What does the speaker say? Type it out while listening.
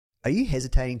Are you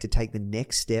hesitating to take the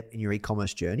next step in your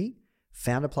e-commerce journey?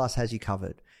 Founder Plus has you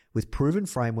covered. With proven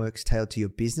frameworks tailored to your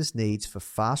business needs for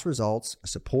fast results, a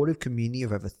supportive community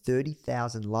of over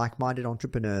 30,000 like-minded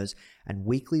entrepreneurs, and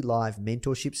weekly live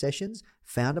mentorship sessions,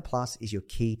 Founder Plus is your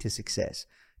key to success.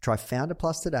 Try Founder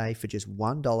Plus today for just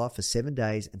 $1 for 7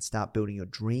 days and start building your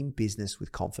dream business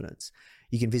with confidence.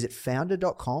 You can visit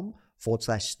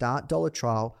founder.com/start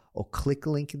 $1 or click the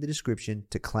link in the description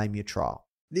to claim your trial.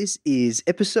 This is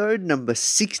episode number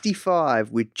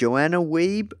 65 with Joanna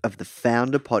Wiebe of the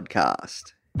Founder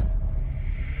Podcast.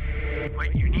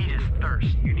 What you need is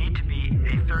thirst. You need to be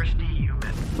a thirsty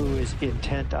human who is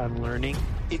intent on learning.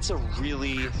 It's a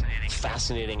really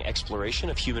fascinating exploration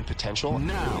of human potential.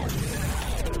 Now,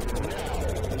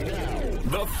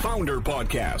 the Founder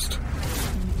Podcast.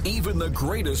 Even the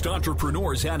greatest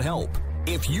entrepreneurs had help.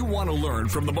 If you want to learn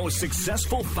from the most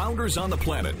successful founders on the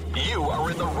planet, you are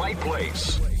in the right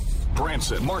place.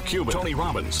 Branson, Mark Cuban, Tony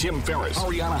Robbins, Tim Ferriss,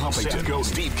 Arianna Huffington, Seth Godin,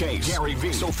 Steve Case, Gary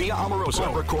Vee, Sophia Amoruso,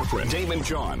 Barbara Corcoran, Damon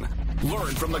John.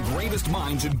 Learn from the greatest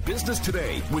minds in business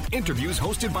today with interviews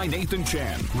hosted by Nathan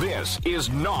Chan. This is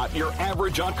not your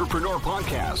average entrepreneur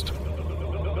podcast.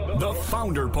 The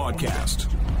Founder Podcast.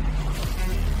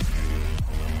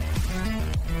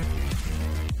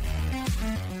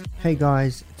 Hey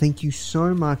guys, thank you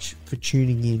so much for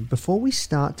tuning in. Before we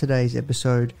start today's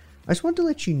episode, I just want to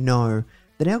let you know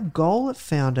that our goal at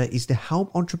Founder is to help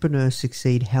entrepreneurs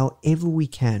succeed however we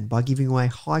can by giving away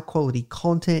high quality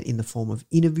content in the form of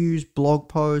interviews, blog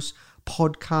posts,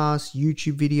 podcasts,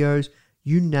 YouTube videos,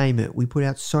 you name it. We put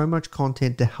out so much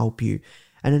content to help you.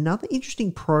 And another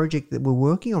interesting project that we're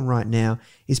working on right now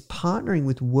is partnering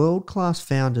with world-class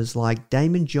founders like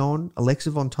Damon John, Alexa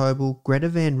Von Tobel, Greta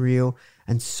Van Riel,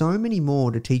 and so many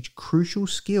more to teach crucial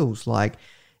skills like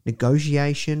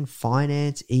negotiation,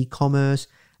 finance, e-commerce,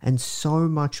 and so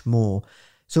much more.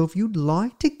 So if you'd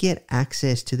like to get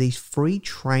access to these free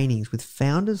trainings with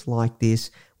founders like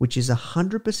this, which is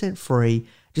 100% free,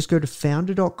 just go to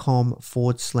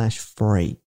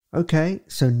founder.com/free. Okay,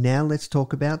 so now let's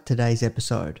talk about today's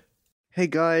episode. Hey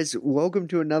guys, welcome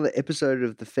to another episode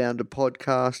of the Founder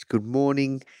Podcast. Good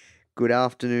morning, good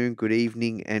afternoon, good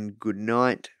evening, and good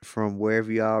night from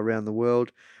wherever you are around the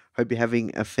world. Hope you're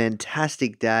having a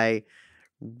fantastic day.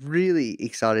 Really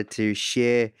excited to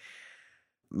share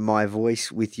my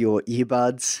voice with your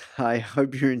earbuds. I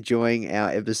hope you're enjoying our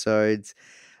episodes.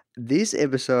 This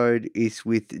episode is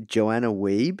with Joanna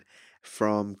Wiebe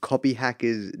from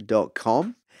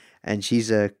copyhackers.com, and she's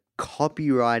a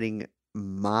copywriting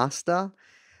master.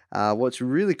 What's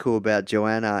really cool about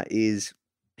Joanna is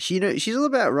she's all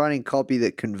about writing copy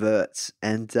that converts,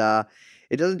 and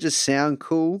it doesn't just sound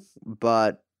cool,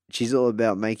 but she's all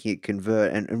about making it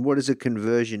convert. And what does a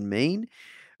conversion mean?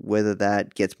 Whether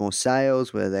that gets more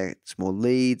sales, whether that's more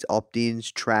leads,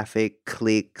 opt-ins, traffic,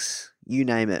 clicks, you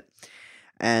name it.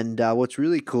 And what's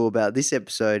really cool about this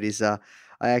episode is I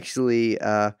actually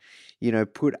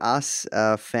put us,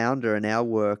 Founder, and our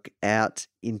work out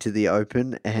into the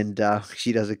open, and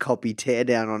she does a copy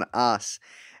teardown on us.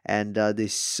 And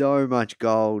there's so much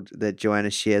gold that Joanna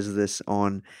shares with us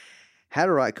on how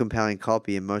to write compelling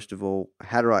copy, and most of all,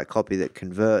 how to write copy that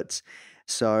converts.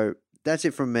 So that's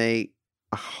it from me.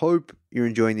 I hope you're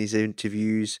enjoying these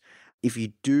interviews. If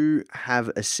you do have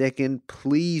a second,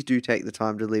 please do take the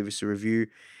time to leave us a review.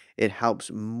 It helps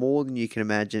more than you can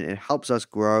imagine. It helps us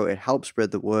grow. It helps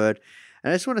spread the word.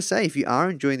 And I just want to say, if you are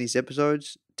enjoying these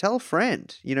episodes, tell a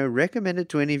friend. Recommend it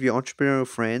to any of your entrepreneurial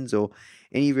friends or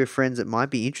any of your friends that might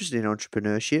be interested in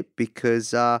entrepreneurship,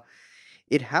 because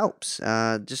it helps.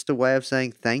 Just a way of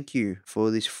saying thank you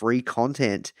for this free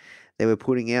content that we're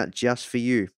putting out just for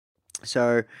you.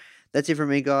 So that's it from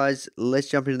me, guys. Let's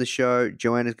jump into the show.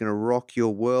 Joanna's going to rock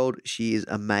your world. She is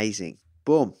amazing.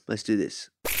 Boom. Let's do this.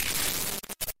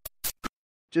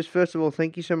 Just first of all,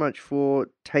 thank you so much for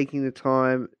taking the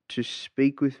time to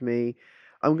speak with me.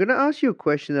 I'm going to ask you a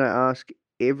question that I ask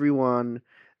everyone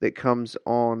that comes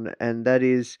on, and that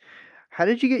is, how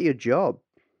did you get your job?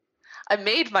 I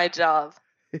made my job.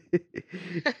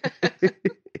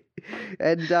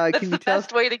 And That's can you the tell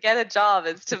best way to get a job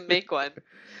is to make one.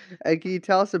 And can you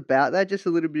tell us about that? Just a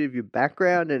little bit of your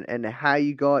background and how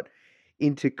you got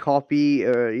into copy,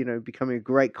 or becoming a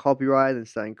great copywriter and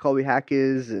starting Copy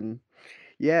Hackers, and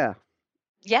yeah.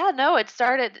 Yeah, no, it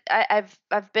started. I've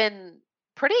been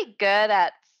pretty good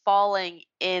at falling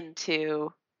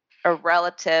into a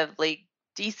relatively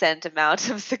decent amount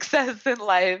of success in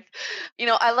life.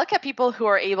 I look at people who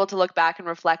are able to look back and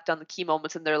reflect on the key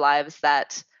moments in their lives,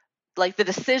 that like the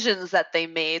decisions that they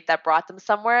made that brought them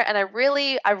somewhere. And I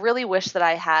really wish that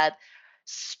I had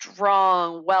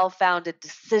strong, well-founded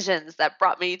decisions that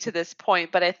brought me to this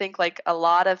point. But I think like a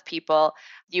lot of people,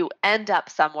 you end up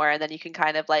somewhere and then you can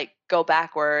kind of like go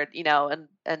backward,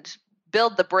 and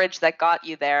build the bridge that got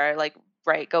you there. Like,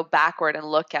 right, go backward and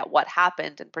look at what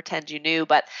happened and pretend you knew.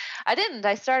 But I didn't.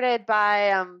 I started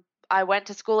by I went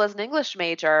to school as an English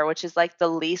major, which is like the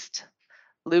least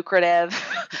lucrative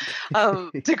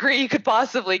degree you could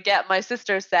possibly get. My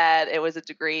sister said it was a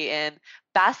degree in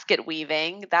basket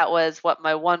weaving. That was what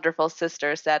my wonderful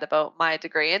sister said about my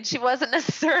degree, and she wasn't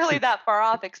necessarily that far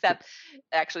off, except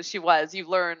actually she was. You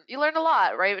learn a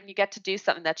lot, right, when you get to do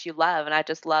something that you love, and I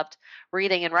just loved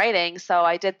reading and writing, so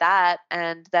I did that,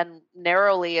 and then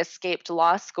narrowly escaped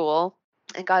law school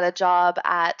and got a job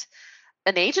at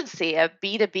an agency, a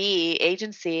B2B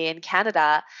agency in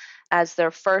Canada, as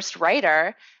their first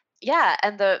writer. Yeah,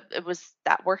 and that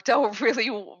worked out really,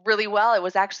 really well. It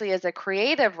was actually as a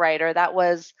creative writer. That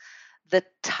was the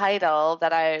title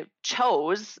that I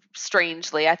chose.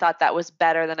 Strangely, I thought that was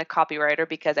better than a copywriter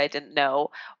because I didn't know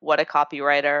what a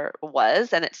copywriter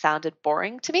was, and it sounded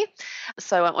boring to me.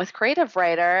 So I went with creative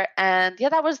writer, and yeah,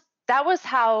 that was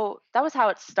how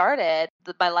it started.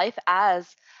 My life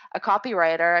as a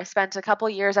copywriter. I spent a couple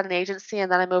of years at an agency, and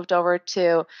then I moved over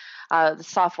to the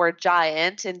software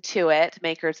giant Intuit,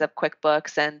 makers of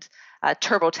QuickBooks and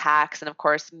TurboTax, and of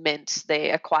course Mint.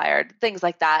 They acquired things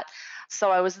like that.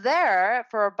 So I was there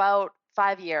for about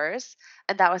 5 years,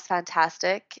 and that was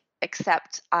fantastic.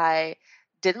 Except I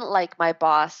didn't like my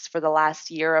boss for the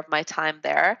last year of my time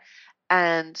there,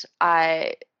 and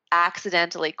I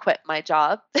accidentally quit my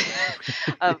job.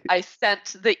 I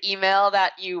sent the email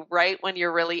that you write when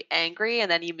you're really angry and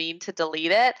then you mean to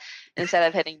delete it. Instead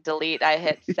of hitting delete, I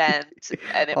hit send,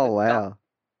 and it was gone.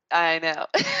 I know.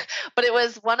 But it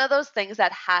was one of those things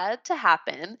that had to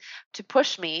happen to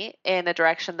push me in a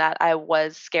direction that I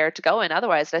was scared to go in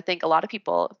otherwise. I think a lot of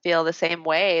people feel the same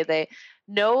way. They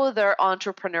know they're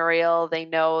entrepreneurial. They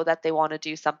know that they want to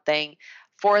do something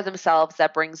for themselves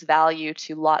that brings value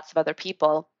to lots of other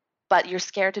people, but you're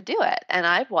scared to do it. And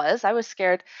I was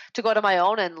scared to go to my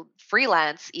own and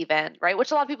freelance even, right?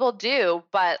 Which a lot of people do,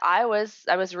 but I was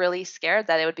really scared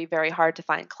that it would be very hard to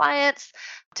find clients,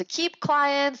 to keep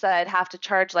clients, that I'd have to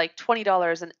charge like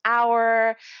 $20 an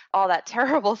hour, all that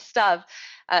terrible stuff.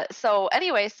 So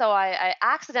I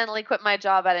accidentally quit my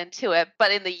job at Intuit,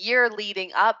 but in the year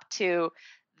leading up to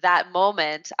that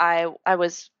moment, I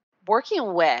was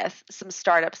working with some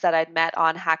startups that I'd met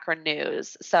on Hacker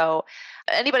News. So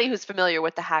anybody who's familiar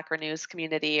with the Hacker News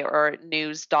community or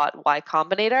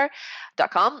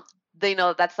news.ycombinator.com, they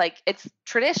know that's like, it's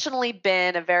traditionally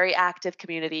been a very active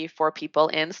community for people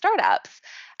in startups.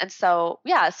 And so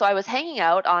I was hanging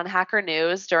out on Hacker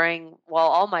News during,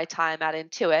 all my time at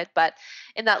Intuit. But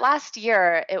in that last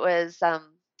year, it was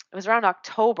around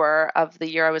October of the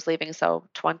year I was leaving, so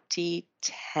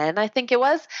 2010, I think it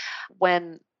was,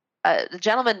 when a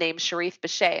gentleman named Sharif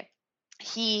Bichet,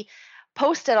 he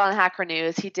posted on Hacker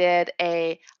News. He did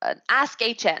an Ask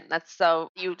HN. That's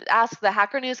so you ask the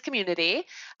Hacker News community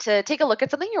to take a look at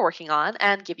something you're working on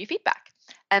and give you feedback.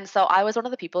 And so I was one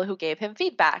of the people who gave him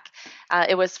feedback.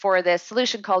 It was for this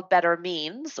solution called Better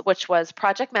Means, which was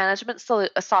project management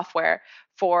software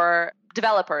for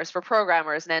developers, for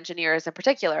programmers and engineers in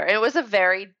particular. And it was a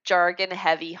very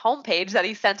jargon-heavy homepage that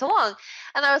he sent along.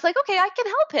 And I was like, okay, I can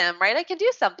help him, right? I can do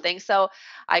something. So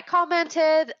I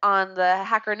commented on the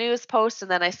Hacker News post, and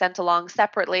then I sent along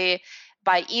separately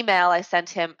by email, I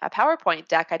sent him a PowerPoint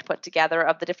deck I'd put together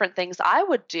of the different things I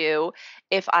would do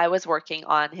if I was working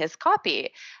on his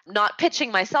copy. Not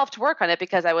pitching myself to work on it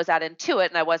because I was at Intuit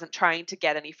and I wasn't trying to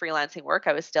get any freelancing work.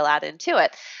 I was still at Intuit.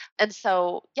 And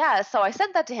so I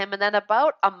sent that to him. And then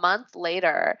about a month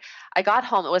later, I got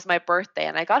home. It was my birthday,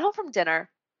 and I got home from dinner.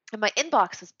 And my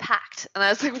inbox was packed. And I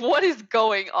was like, what is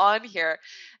going on here?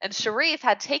 And Sharif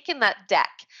had taken that deck.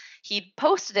 He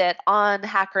posted it on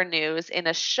Hacker News in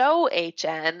a show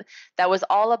HN that was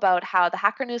all about how the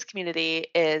Hacker News community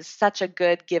is such a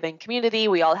good giving community.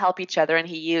 We all help each other. And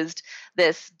he used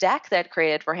this deck that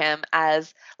created for him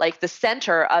as like the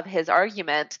center of his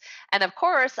argument. And of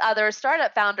course, other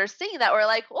startup founders seeing that were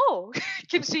like, oh,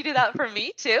 can she do that for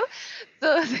me too?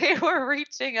 So they were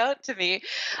reaching out to me,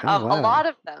 a lot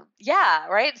of them. Yeah,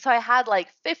 right. So I had like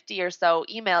 50 or so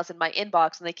emails in my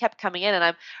inbox, and they kept coming in, and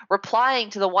I'm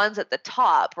replying to the ones at the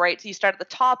top, right? So you start at the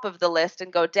top of the list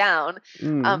and go down.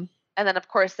 And then, of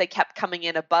course, they kept coming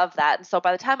in above that. And so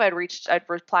by the time I'd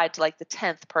replied to like the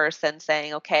 10th person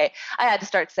saying, okay, I had to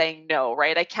start saying no,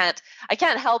 right? I can't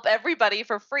help everybody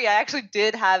for free. I actually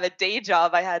did have a day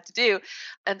job I had to do.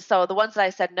 And so the ones that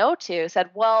I said no to said,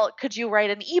 well, could you write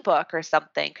an ebook or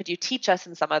something? Could you teach us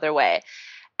in some other way?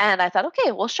 And I thought,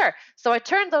 okay, well, sure. So I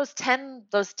turned those 10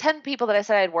 people that I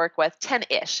said I'd work with,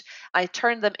 10-ish, I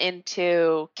turned them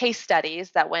into case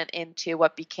studies that went into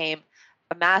what became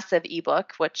a massive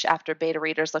ebook, which after beta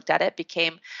readers looked at it,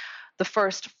 became the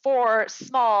first 4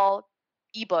 small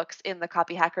ebooks in the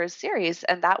Copy Hackers series.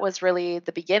 And that was really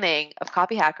the beginning of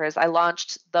Copy Hackers. I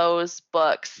launched those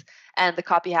books and the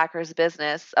Copy Hackers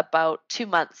business about 2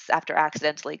 months after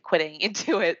accidentally quitting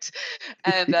Intuit.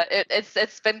 And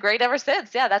it's been great ever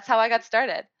since. Yeah, that's how I got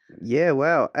started. Yeah,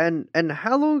 wow. And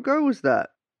how long ago was that?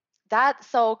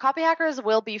 So Copy Hackers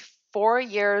will be 4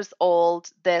 years old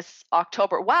this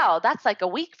October. Wow, that's like a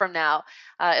week from now.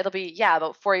 It'll be,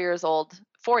 about 4 years old.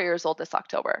 4 years old this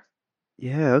October.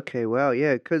 Yeah, okay, wow,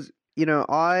 yeah, because,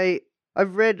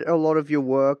 I've read a lot of your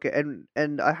work,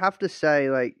 and I have to say,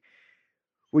 like,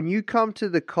 when you come to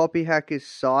the Copy Hackers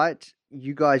site,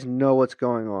 you guys know what's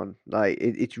going on. Like,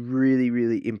 it's really,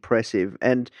 really impressive.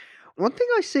 And one thing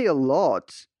I see a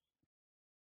lot,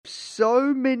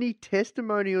 so many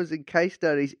testimonials and case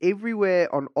studies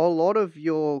everywhere on a lot of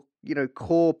your,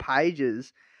 core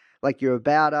pages, like your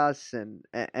About Us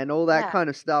and all that kind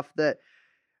of stuff, that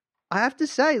I have to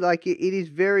say, like, it is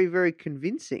very, very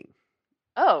convincing.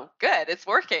 Oh, good. It's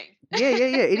working. Yeah.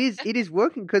 It is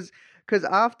working because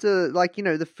after, like,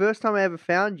 the first time I ever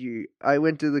found you, I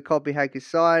went to the Copy Hackers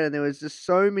site and there was just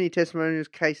so many testimonials,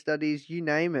 case studies, you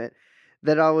name it,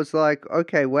 that I was like,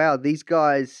 okay, wow, these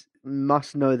guys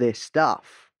must know their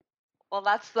stuff. Well,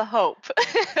 that's the hope.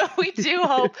 We do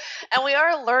hope. And we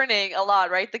are learning a lot,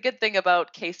 right? The good thing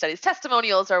about case studies,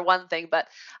 testimonials are one thing, but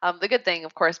the good thing,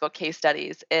 of course, about case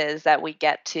studies is that we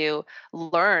get to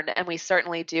learn. And we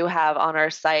certainly do have on our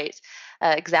site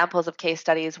examples of case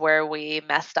studies where we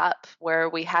messed up, where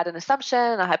we had an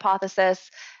assumption, a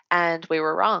hypothesis, and we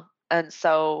were wrong. And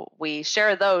so we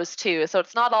share those too. So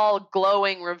it's not all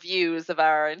glowing reviews of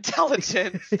our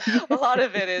intelligence. A lot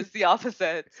of it is the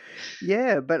opposite.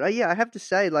 Yeah, but I have to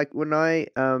say, like, when I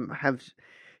have,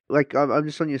 like, I'm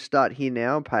just on your Start Here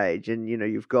Now page, and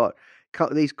you've got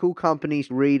these cool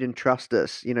companies, Read and Trust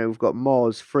Us. We've got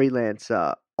Moz,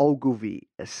 Freelancer, Ogilvy,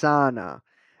 Asana,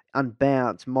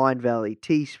 Unbounce, Mindvalley,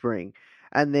 Teespring,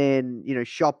 and then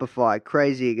Shopify,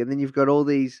 Crazy Egg, and then you've got all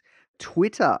these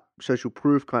Twitter social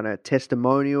proof kind of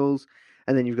testimonials,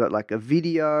 and then you've got like a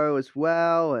video as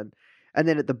well, and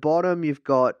then at the bottom you've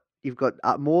got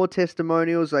more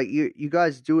testimonials. Like you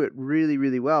guys do it really,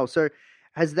 really well. So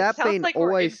has that been like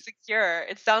always we're insecure?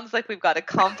 It sounds like we've got a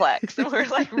complex and we're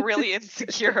like really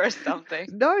insecure or something.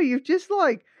 No, you just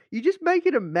make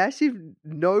it a massive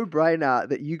no-brainer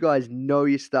that you guys know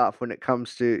your stuff when it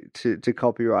comes to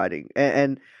copywriting.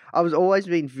 And I was always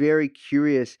been very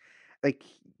curious, like,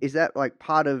 is that like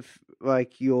part of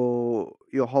like your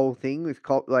whole thing with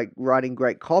like writing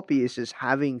great copy, is just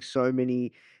having so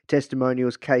many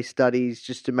testimonials, case studies,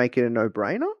 just to make it a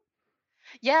no-brainer?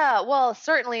 Yeah, well,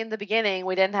 certainly in the beginning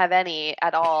we didn't have any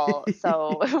at all.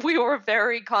 So we were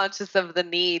very conscious of the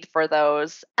need for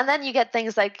those. And then you get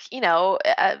things like,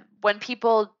 when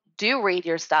people do read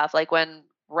your stuff, like when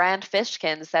Rand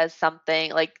Fishkin says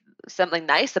something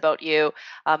nice about you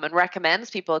and recommends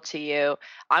people to you,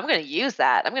 I'm going to use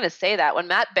that. I'm going to say that. When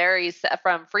Matt Berry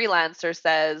from Freelancer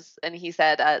says, and he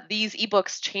said, these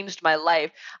ebooks changed my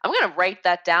life, I'm going to write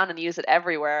that down and use it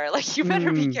everywhere. Like, you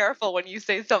better be careful when you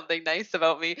say something nice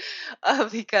about me,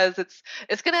 because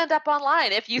it's going to end up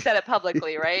online if you said it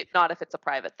publicly, right? Not if it's a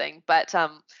private thing. But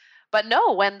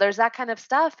no, when there's that kind of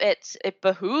stuff, it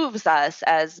behooves us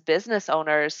as business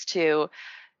owners to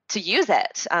use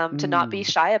it, to not be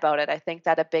shy about it. I think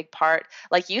that a big part,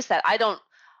 like you said,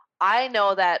 I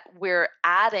know that we're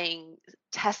adding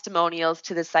testimonials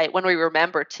to the site when we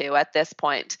remember to at this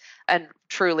point. And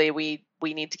truly, we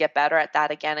need to get better at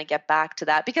that again and get back to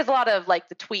that, because a lot of like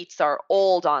the tweets are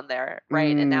old on there,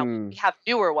 right? And now we have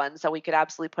newer ones that we could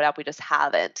absolutely put up. We just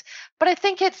haven't. But I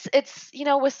think it's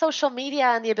with social media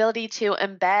and the ability to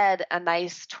embed a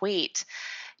nice tweet,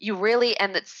 you really,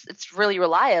 and it's really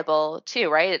reliable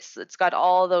too, right? It's got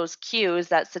all those cues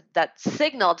that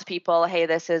signal to people, hey,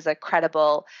 this is a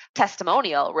credible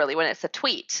testimonial, really, when it's a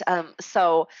tweet.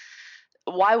 So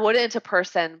why wouldn't a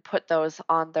person put those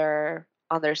on their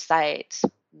site?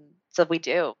 So we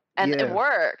do, and it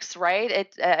works, right?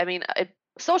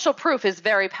 Social proof is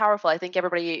very powerful. I think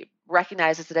everybody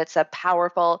recognizes that it's a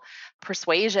powerful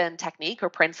persuasion technique or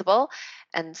principle,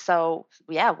 and so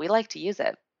yeah, we like to use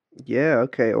it. Yeah,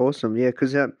 okay, awesome. Yeah,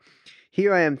 because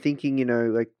here I am thinking,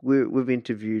 like we've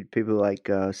interviewed people like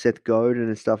Seth Godin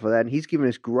and stuff like that, and he's given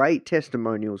us great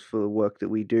testimonials for the work that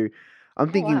we do. I'm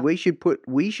thinking we should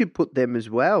put them as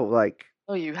well. Like,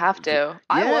 you have to.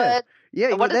 I would.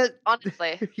 Yeah,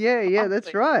 honestly. yeah,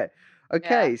 that's right.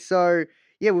 Okay, so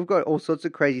yeah, we've got all sorts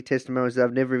of crazy testimonials that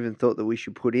I've never even thought that we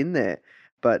should put in there.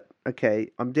 But okay,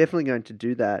 I'm definitely going to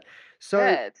do that. So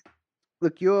Good.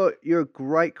 look, you're a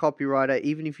great copywriter.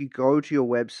 Even if you go to your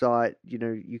website,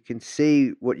 you can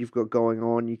see what you've got going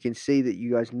on. You can see that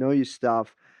you guys know your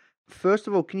stuff. First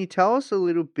of all, can you tell us a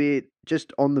little bit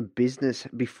just on the business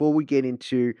before we get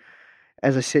into,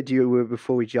 as I said to you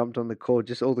before we jumped on the call,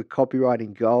 just all the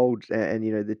copywriting gold and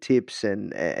the tips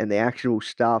and the actionable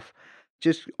stuff.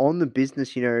 Just on the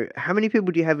business, how many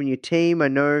people do you have in your team? I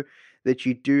know that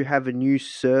you do have a new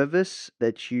service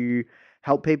that you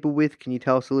help people with. Can you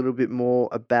tell us a little bit more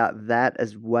about that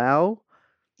as well?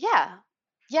 Yeah.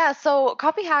 Yeah. So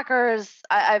copy hackers,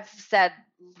 I've said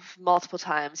multiple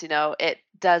times, it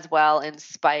does well in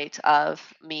spite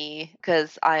of me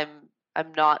because I'm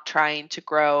not trying to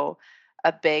grow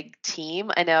a big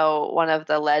team. I know one of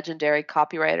the legendary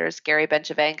copywriters, Gary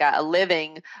Benchavanga, a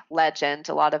living legend.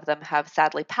 A lot of them have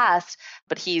sadly passed,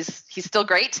 but he's still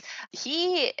great.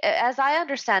 He, as I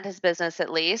understand his business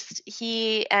at least,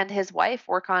 he and his wife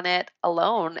work on it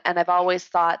alone. And I've always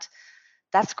thought,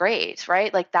 that's great,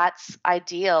 right? Like that's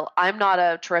ideal. I'm not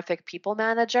a terrific people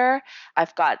manager.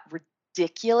 I've got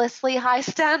ridiculously high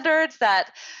standards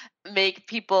that make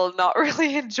people not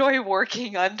really enjoy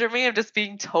working under me. I'm just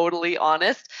being totally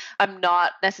honest. I'm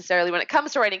not necessarily, when it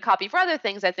comes to writing copy for other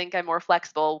things, I think I'm more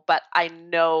flexible, but I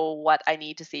know what I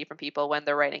need to see from people when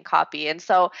they're writing copy. And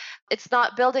so it's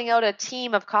not building out a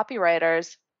team of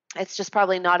copywriters. It's just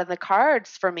probably not in the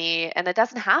cards for me. And it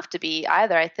doesn't have to be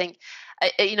either. I think,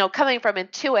 coming from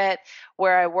Intuit,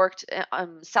 where I worked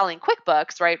selling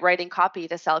QuickBooks, right, writing copy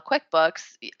to sell QuickBooks,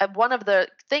 one of the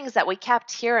things that we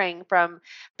kept hearing from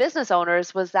business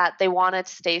owners was that they wanted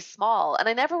to stay small. And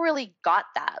I never really got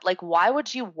that. Like, why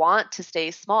would you want to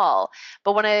stay small?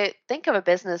 But when I think of a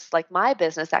business like my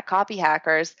business at Copy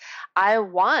Hackers, I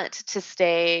want to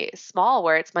stay small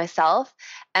where it's myself.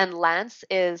 And Lance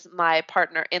is my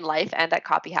partner in life and at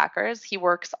Copy Hackers. He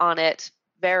works on it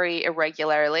very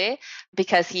irregularly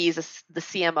because he's the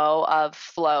CMO of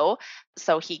Flow.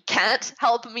 So he can't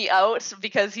help me out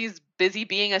because he's busy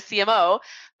being a CMO.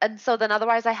 And so then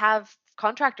otherwise I have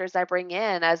contractors I bring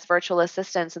in as virtual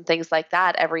assistants and things like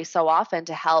that every so often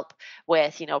to help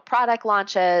with, product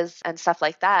launches and stuff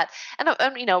like that. And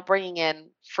bringing in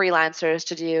freelancers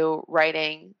to do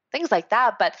writing, things like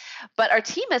that. But our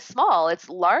team is small. It's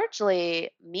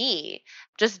largely me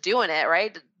just doing it,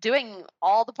 right? Doing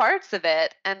all the parts of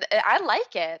it. And I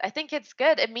like it. I think it's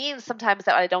good. It means sometimes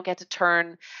that I don't get to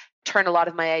turn a lot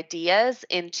of my ideas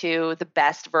into the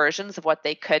best versions of what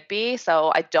they could be.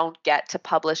 So I don't get to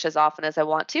publish as often as I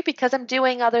want to because I'm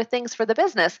doing other things for the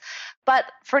business. But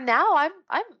for now,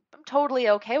 I'm totally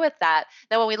okay with that.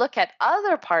 Now, when we look at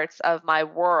other parts of my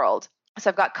world, so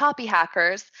I've got Copy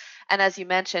Hackers, and as you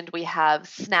mentioned, we have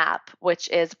Snap, which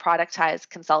is productized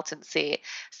consultancy.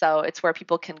 So it's where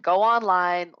people can go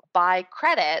online, buy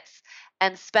credits,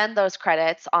 and spend those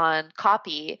credits on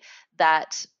copy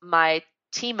that my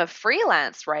team of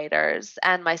freelance writers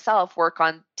and myself work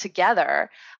on together.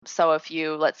 So if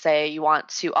you, let's say you want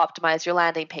to optimize your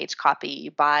landing page copy,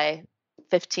 you buy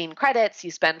 15 credits,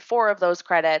 you spend 4 of those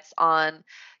credits on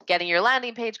getting your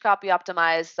landing page copy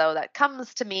optimized. So that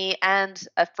comes to me and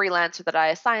a freelancer that I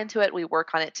assign to it. We work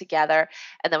on it together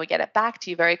and then we get it back to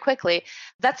you very quickly.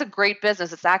 That's a great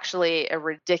business. It's actually a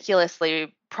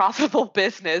ridiculously profitable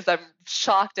business. I'm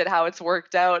shocked at how it's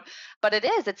worked out, but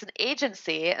it's an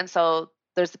agency. And so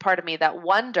there's the part of me that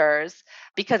wonders,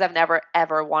 because I've never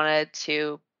ever wanted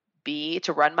to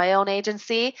run my own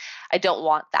agency. I don't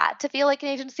want that to feel like an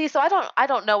agency. So I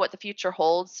don't know what the future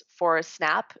holds for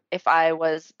Snap. If I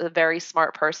was a very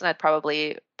smart person, I'd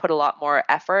probably put a lot more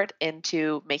effort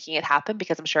into making it happen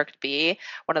because I'm sure it could be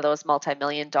one of those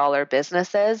multi-million-dollar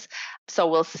businesses. So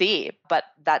we'll see. But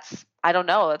I don't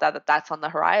know that's on the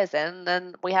horizon.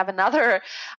 Then we have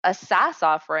a SaaS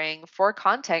offering for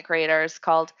content creators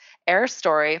called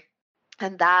AirStory.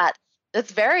 And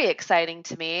it's very exciting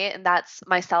to me. And that's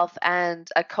myself and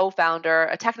a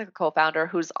technical co-founder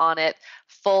who's on it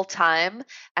full time.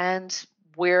 And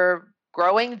we're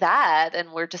growing that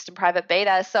and we're just in private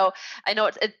beta. So I know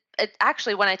it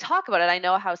actually, when I talk about it, I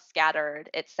know how scattered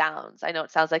it sounds. I know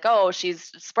it sounds like, oh,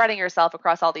 she's spreading herself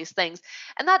across all these things.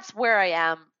 And that's where I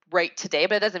am right today,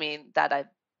 but it doesn't mean that I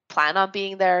plan on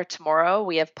being there tomorrow.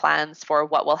 We have plans for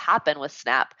what will happen with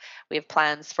Snap. We have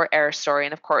plans for AirStory,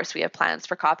 and of course, we have plans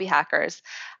for Copy Hackers.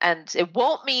 And it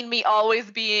won't mean me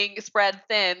always being spread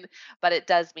thin, but it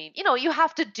does mean, you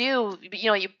have to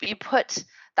you put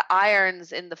the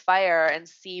irons in the fire and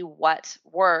see what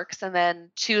works, and then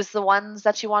choose the ones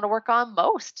that you want to work on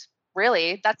most.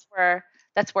 Really, that's where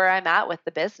that's where I'm at with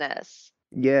the business.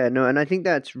 Yeah, no, and I think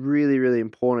that's really, really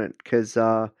important because,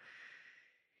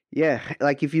 yeah,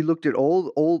 like if you looked at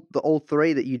all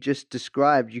three that you just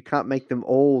described, you can't make them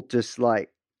all just like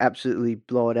absolutely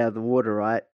blow it out of the water,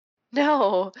 right?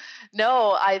 No,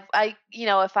 no,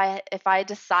 if I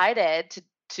decided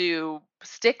to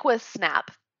stick with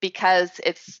Snap because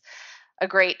it's a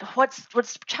great what's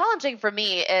challenging for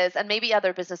me is, and maybe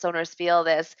other business owners feel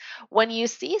this, when you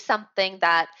see something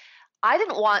that I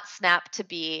didn't want Snap to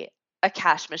be a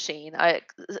cash machine. I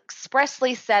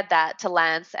expressly said that to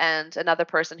Lance and another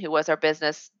person who was our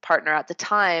business partner at the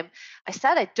time. I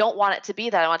said, I don't want it to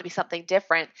be that. I want it to be something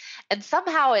different. And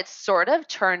somehow it's sort of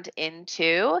turned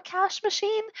into a cash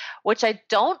machine, which I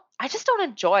just don't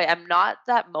enjoy. I'm not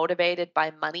that motivated by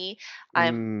money.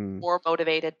 I'm Mm, more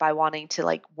motivated by wanting to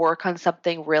like work on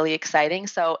something really exciting.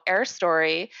 So Air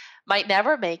Story might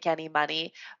never make any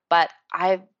money, but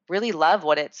I really love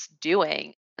what it's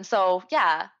doing. And so,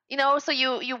 yeah, so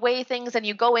you weigh things and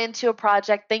you go into a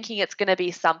project thinking it's going to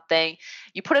be something.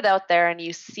 You put it out there and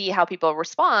you see how people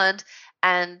respond,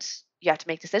 and you have to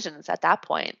make decisions at that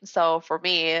point. So for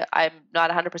me, I'm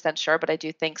not 100% sure, but I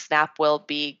do think Snap will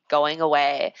be going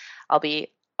away. I'll be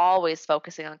always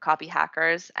focusing on copy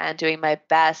hackers and doing my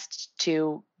best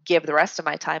to give the rest of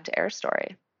my time to Air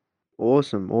Story.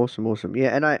 awesome, awesome, awesome.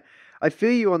 Yeah, and I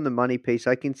feel you on the money piece.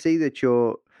 I can see that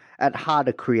you're at heart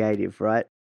a creative, right?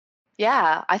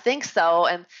 Yeah, I think so.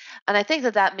 And I think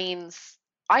that means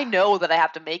I know that I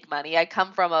have to make money. I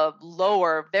come from a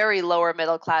very lower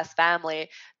middle class family,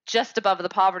 just above the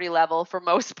poverty level for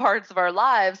most parts of our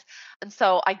lives. And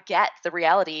so I get the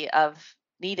reality of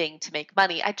needing to make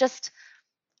money. I just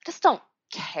don't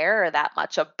care that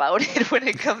much about it when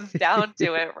it comes down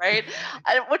to it, right?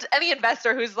 Which any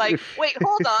investor who's like, wait,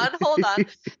 hold on.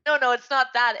 No, it's not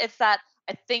that. It's that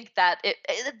I think that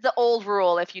it's the old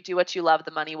rule: if you do what you love,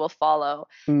 the money will follow.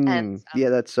 And Yeah,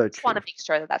 that's so just want true. to make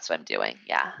sure that that's what I'm doing.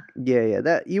 Yeah, Yeah, yeah.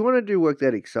 That you want to do work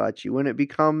that excites you. When it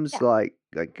becomes yeah,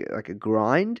 like a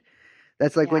grind,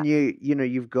 that's like yeah, when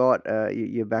you've got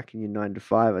you're back in your 9 to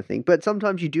 5, I think. But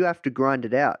sometimes you do have to grind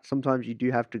it out. Sometimes you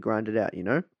do have to grind it out, you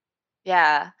know?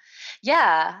 yeah,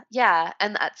 yeah.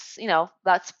 And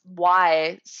that's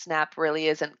why Snap really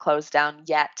isn't closed down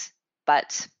yet.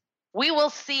 But we will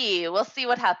see. We'll see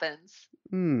what happens.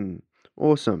 Hmm.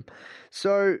 Awesome.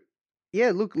 So,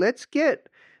 yeah, look, let's get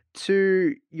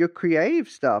to your creative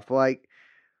stuff. Like,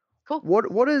 Cool.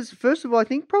 what is first of all, I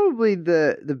think probably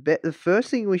the first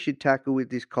thing we should tackle with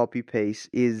this copy piece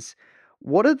is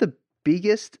what are the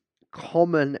biggest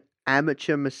common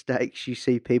amateur mistakes you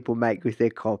see people make with their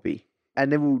copy?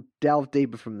 And then we'll delve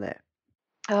deeper from there.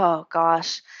 Oh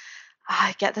gosh.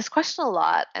 I get this question a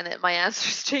lot, and my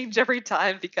answers change every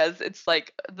time because it's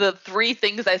like the three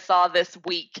things I saw this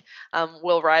week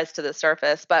will rise to the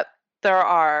surface. But there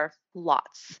are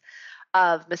lots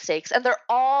of mistakes, and they're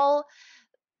all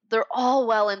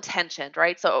well intentioned,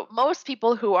 right? So most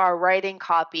people who are writing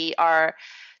copy are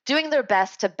doing their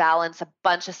best to balance a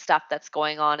bunch of stuff that's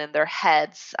going on in their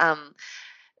heads.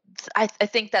 I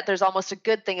think that there's almost a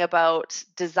good thing about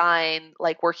design,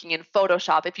 like working in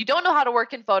Photoshop. If you don't know how to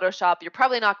work in Photoshop, you're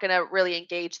probably not going to really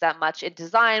engage that much in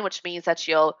design, which means that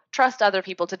you'll trust other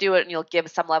people to do it and you'll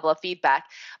give some level of feedback.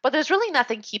 But there's really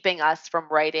nothing keeping us from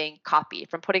writing copy,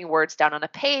 from putting words down on a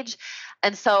page.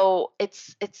 And so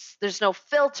it's there's no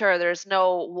filter, there's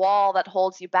no wall that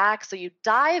holds you back. So you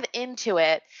dive into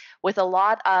it with a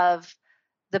lot of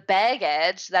the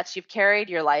baggage that you've carried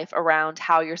your life around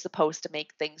how you're supposed to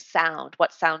make things sound,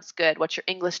 what sounds good, what your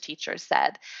English teacher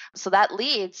said. So that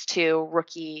leads to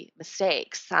rookie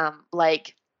mistakes,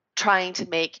 like trying to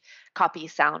make copy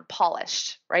sound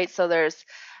polished, right? So there's,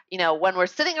 when we're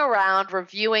sitting around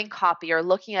reviewing copy or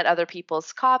looking at other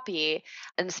people's copy,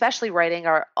 and especially writing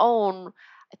our own,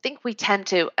 I think we tend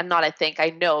to, and not I think,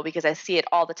 I know because I see it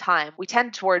all the time, we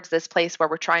tend towards this place where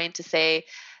we're trying to say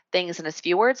things in as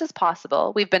few words as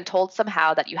possible. We've been told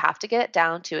somehow that you have to get it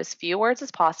down to as few words as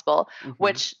possible, Hmm.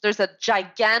 which there's a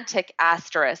gigantic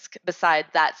asterisk beside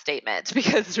that statement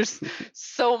because there's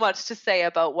so much to say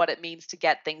about what it means to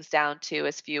get things down to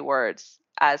as few words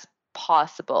as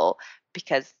possible,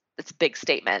 because it's a big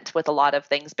statement with a lot of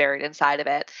things buried inside of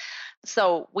it.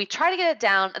 So we try to get it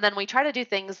down, and then we try to do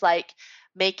things like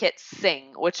make it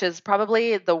sing, which is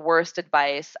probably the worst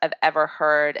advice I've ever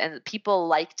heard. And people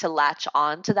like to latch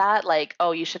on to that, like,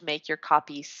 oh, you should make your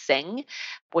copy sing,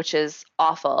 which is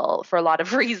awful for a lot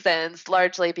of reasons,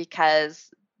 largely because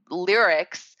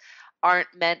lyrics aren't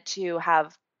meant to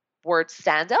have words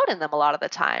stand out in them a lot of the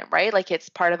time, right? Like it's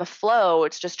part of a flow.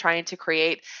 It's just trying to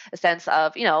create a sense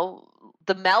of,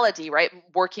 the melody, right?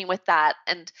 Working with that.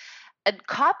 And And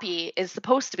copy is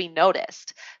supposed to be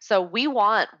noticed. So we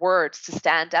want words to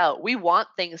stand out. We want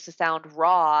things to sound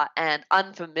raw and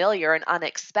unfamiliar and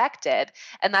unexpected.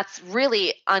 And that's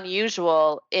really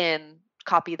unusual in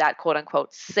copy that quote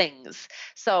unquote sings.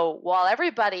 So while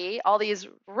everybody, all these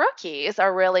rookies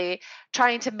are really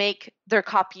trying to make their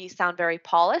copy sound very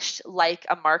polished, like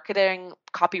a marketing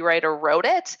copywriter wrote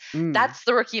it, that's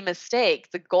the rookie mistake.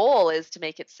 The goal is to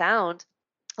make it sound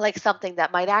like something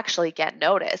that might actually get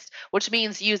noticed, which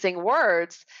means using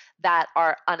words that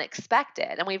are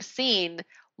unexpected. And we've seen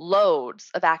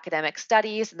loads of academic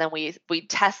studies, and then we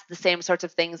test the same sorts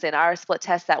of things in our split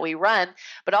tests that we run.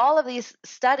 But all of these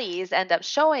studies end up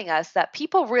showing us that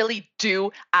people really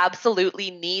do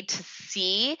absolutely need to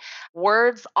see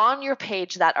words on your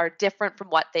page that are different from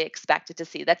what they expected to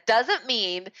see. That doesn't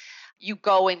mean you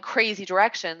go in crazy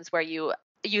directions where you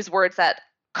use words that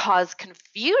cause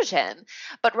confusion,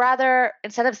 but rather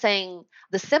instead of saying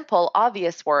the simple,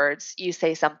 obvious words, you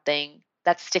say something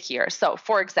that's stickier. So,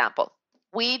 for example,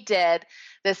 we did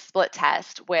this split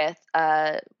test with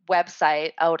a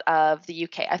website out of the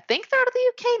UK. I think they're out of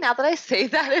the UK. Now that I say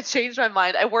that, it changed my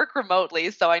mind. I work remotely,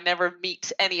 so I never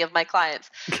meet any of my clients.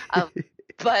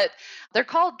 But they're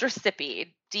called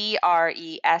Dressipi,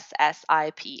 Dresssipi.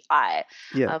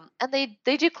 Yeah. And they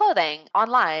do clothing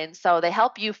online, so they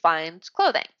help you find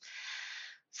clothing.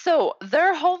 So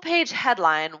their homepage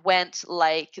headline went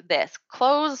like this: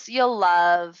 clothes you'll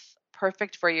love,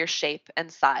 perfect for your shape and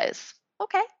size.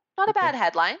 Okay, not a bad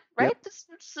headline, right? Yep. It's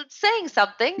saying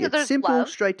something. Yeah, There's simple, love.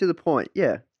 straight to the point.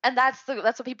 Yeah. And that's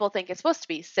what people think it's supposed to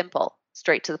be: simple,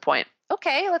 straight to the point.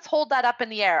 Okay, let's hold that up in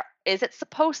the air. Is it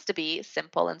supposed to be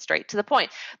simple and straight to the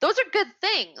point? Those are good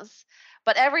things,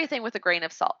 but everything with a grain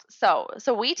of salt. So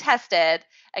we tested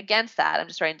against that. I'm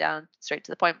just writing down straight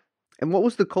to the point. And what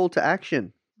was the call to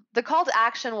action? The call to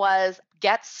action was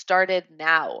get started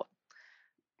now.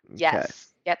 Yes,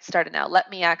 get started now.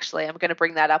 I'm going to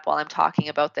bring that up while I'm talking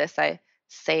about this. I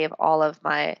save all of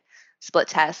my split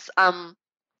tests.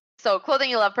 So clothing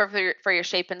you love, perfect for your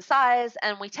shape and size.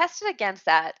 And we tested against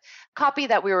that copy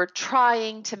that we were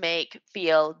trying to make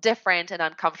feel different and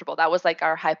uncomfortable. That was like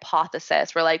our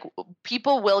hypothesis. We're like,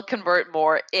 people will convert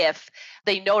more if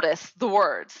they notice the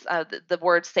words. The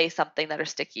words say something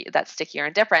that's stickier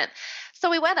and different.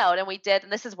 So we went out and we did,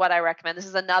 and this is what I recommend. This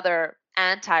is another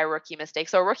anti-rookie mistake.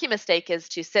 So a rookie mistake is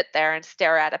to sit there and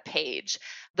stare at a page.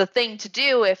 The thing to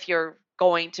do if you're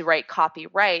going to write copy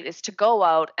right is to go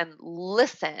out and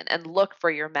listen and look for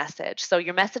your message. So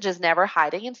your message is never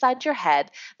hiding inside your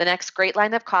head. The next great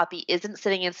line of copy isn't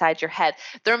sitting inside your head.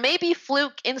 There may be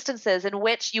fluke instances in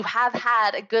which you have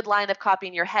had a good line of copy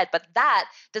in your head, but that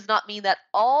does not mean that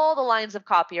all the lines of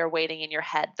copy are waiting in your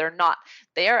head. They're not.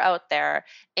 They are out there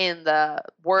in the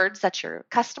words that your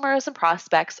customers and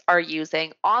prospects are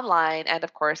using online, and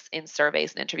of course in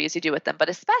surveys and interviews you do with them, but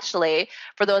especially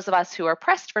for those of us who are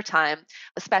pressed for time,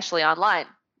 especially online.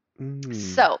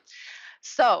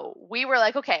 So we were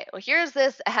like, okay, well, here's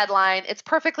this headline. It's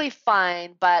perfectly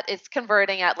fine, but it's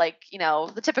converting at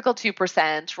the typical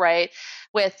 2%, right?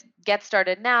 With get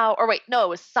started now, or wait, no, it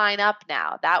was sign up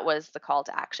now. That was the call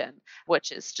to action,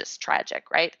 which is just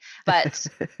tragic, right? But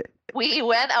we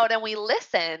went out and we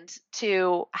listened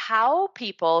to how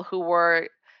people who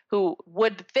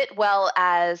would fit well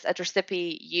as a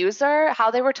Dressipi user,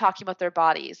 how they were talking about their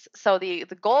bodies. So the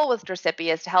goal with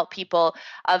Dressipi is to help people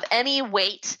of any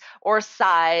weight or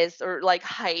size or like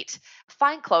height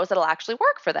find clothes that'll actually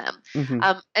work for them.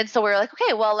 And so we were like,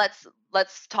 okay, well,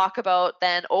 let's talk about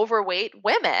then overweight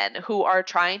women who are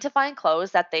trying to find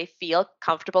clothes that they feel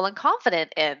comfortable and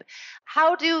confident in.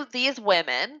 How do these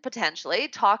women potentially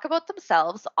talk about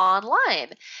themselves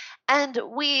online? And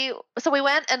we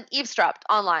went and eavesdropped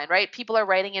online, right? People are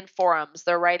writing in forums.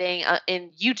 They're writing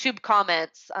in YouTube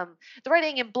comments. They're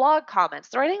writing in blog comments.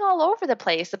 They're writing all over the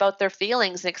place about their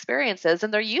feelings and experiences,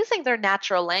 and they're using their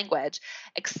natural language,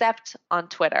 except on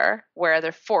Twitter, where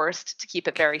they're forced to keep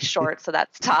it very short, so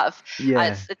that's tough. Yeah.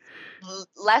 It's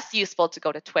less useful to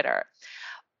go to Twitter.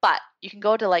 But you can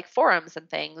go to like forums and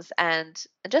things and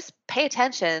just pay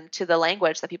attention to the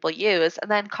language that people use and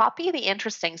then copy the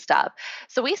interesting stuff.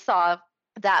 So we saw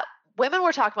that women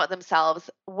were talking about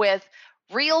themselves with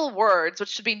real words, which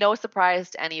should be no surprise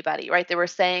to anybody, right? They were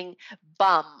saying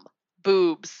bum,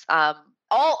 boobs,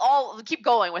 all keep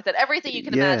going with it. Everything you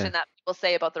can imagine that people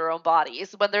say about their own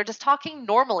bodies when they're just talking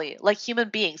normally, like human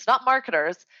beings, not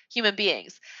marketers, human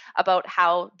beings, about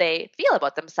how they feel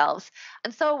about themselves.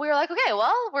 And so we were like, okay,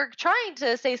 well, we're trying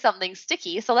to say something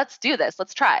sticky, so let's do this.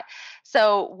 Let's try.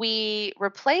 So we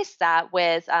replaced that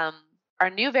with our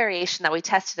new variation that we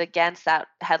tested against that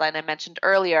headline I mentioned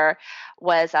earlier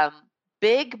was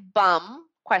big bum, ?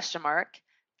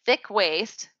 Thick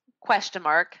waist, ?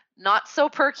 Not so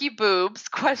perky boobs, ?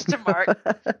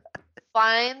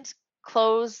 Find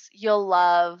clothes you'll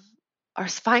love, or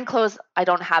find clothes, I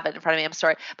don't have it in front of me, I'm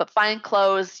sorry, but find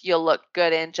clothes you'll look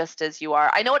good in just as you are.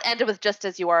 I know it ended with just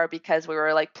as you are because we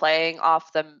were like playing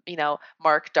off the,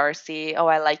 Mark Darcy, oh,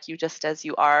 I like you just as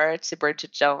you are, to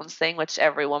Bridget Jones thing, which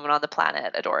every woman on the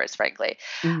planet adores, frankly.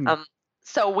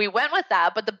 So we went with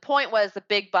that, but the point was the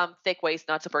big bum, thick waist,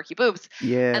 not so perky boobs.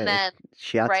 Yeah. And then,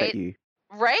 shouts at you.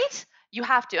 Right? You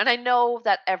have to. And I know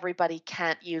that everybody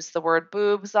can't use the word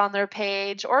boobs on their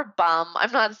page or bum.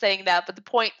 I'm not saying that, but the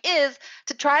point is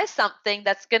to try something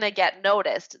that's going to get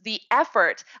noticed. The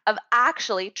effort of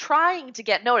actually trying to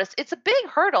get noticed, it's a big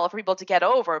hurdle for people to get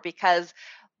over because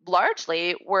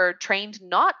largely we're trained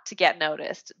not to get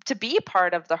noticed, to be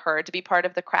part of the herd, to be part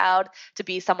of the crowd, to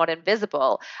be somewhat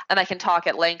invisible. And I can talk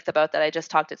at length about that. I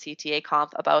just talked at CTA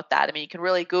Conf about that. I mean, you can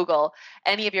really Google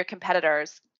any of your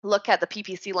competitors, look at the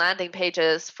PPC landing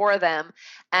pages for them.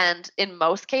 And in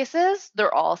most cases,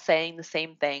 they're all saying the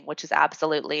same thing, which is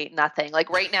absolutely nothing.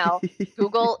 Like right now,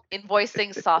 Google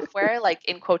invoicing software, like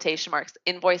in quotation marks,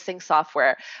 invoicing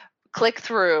software. Click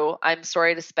through, I'm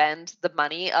sorry to spend the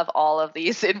money of all of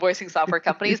these invoicing software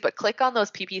companies, but click on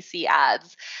those PPC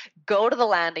ads, go to the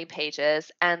landing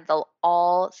pages, and they'll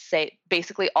all say,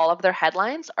 basically all of their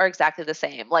headlines are exactly the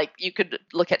same. Like you could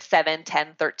look at 7,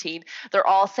 10, 13. They're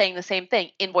all saying the same thing.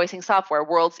 Invoicing software,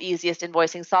 world's easiest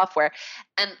invoicing software.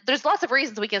 And there's lots of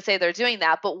reasons we can say they're doing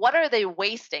that, but what are they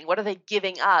wasting? What are they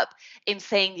giving up in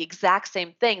saying the exact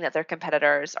same thing that their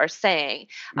competitors are saying?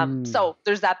 So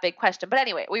there's that big question. But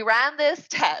anyway, we ran this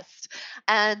test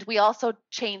and we also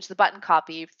changed the button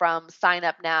copy from sign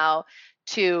up now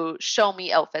to show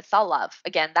me outfits I'll love.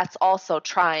 Again, that's also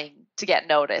trying to get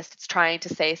noticed. It's trying to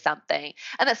say something.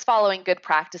 And it's following good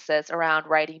practices around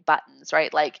writing buttons,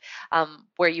 right? Like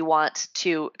where you want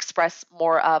to express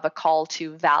more of a call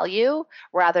to value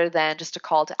rather than just a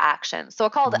call to action. So a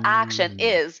call to action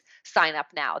is sign up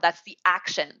now. That's the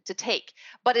action to take.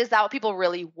 But is that what people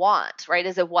really want, right?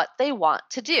 Is it what they want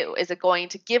to do? Is it going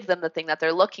to give them the thing that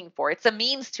they're looking for? It's a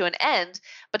means to an end,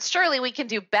 but surely we can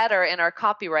do better in our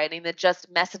copywriting than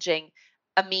just messaging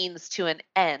a means to an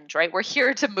end, right? We're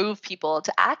here to move people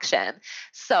to action.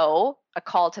 So a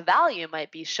call to value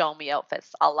might be show me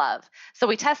outfits I'll love. So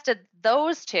we tested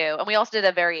those two, and we also did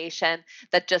a variation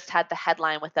that just had the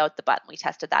headline without the button. We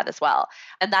tested that as well.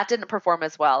 And that didn't perform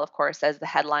as well, of course, as the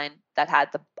headline that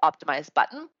had the optimized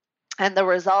button. And the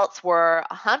results were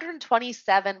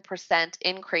 127%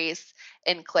 increase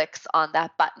in clicks on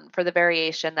that button for the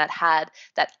variation that had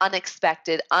that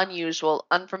unexpected, unusual,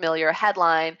 unfamiliar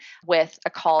headline with a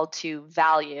call to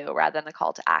value rather than a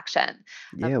call to action.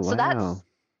 Yeah, wow. So that's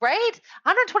right.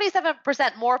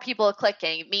 127% more people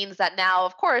clicking means that now,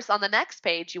 of course, on the next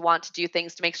page, you want to do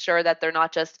things to make sure that they're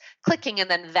not just clicking and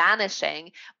then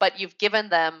vanishing, but you've given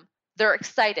them, they're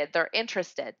excited, they're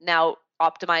interested. Now,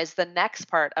 optimize the next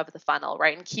part of the funnel,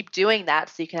 right? And keep doing that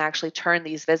so you can actually turn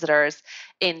these visitors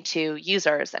into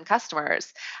users and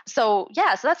customers. So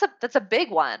yeah, so that's a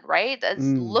big one, right? It's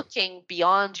looking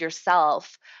beyond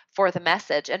yourself for the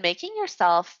message and making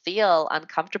yourself feel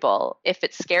uncomfortable. If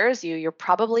it scares you, you're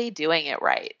probably doing it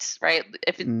right?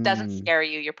 If it doesn't scare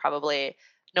you, you're probably,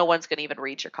 no one's going to even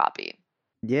read your copy.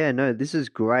 Yeah, no, this is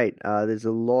great. There's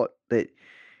a lot that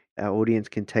our audience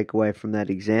can take away from that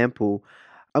example.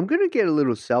 I'm going to get a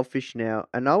little selfish now,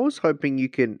 and I was hoping you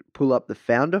can pull up the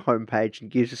Founder homepage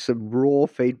and give us some raw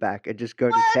feedback and just go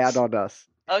to town on us.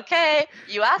 Okay,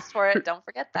 you asked for it. Don't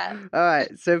forget that. All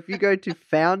right, so if you go to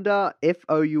Founder,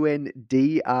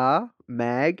 FOUNDR,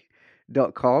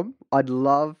 mag.com, I'd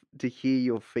love to hear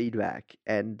your feedback.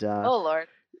 And oh, Lord.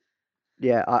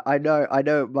 Yeah, I know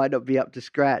it might not be up to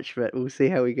scratch, but we'll see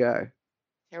how we go.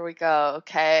 Here we go.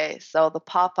 Okay, so the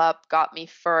pop-up got me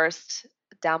first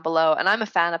down below, and I'm a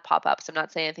fan of pop-ups. I'm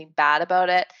not saying anything bad about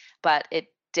it, but it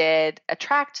did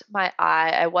attract my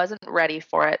eye. I wasn't ready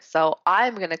for it, so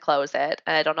I'm going to close it,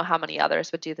 and I don't know how many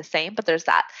others would do the same, but there's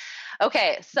that.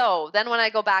 Okay, so then when I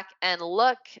go back and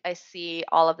look, I see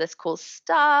all of this cool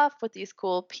stuff with these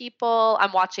cool people.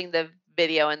 I'm watching the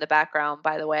video in the background,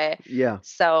 by the way. Yeah.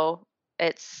 So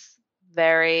it's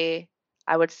very,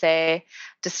 I would say,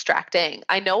 distracting.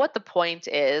 I know what the point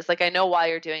is. Like, I know why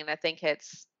you're doing it. I think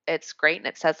it's great, and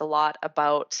it says a lot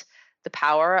about the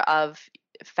power of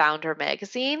Founder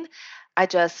Magazine.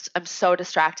 I'm so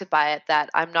distracted by it that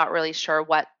I'm not really sure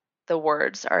what the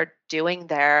words are doing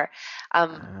there.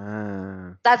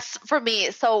 That's for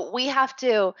me. So we have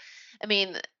to,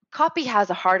 copy has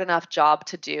a hard enough job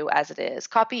to do as it is.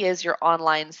 Copy is your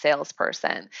online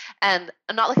salesperson, and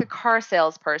not like a car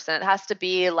salesperson. It has to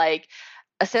be like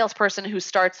a salesperson who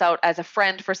starts out as a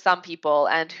friend for some people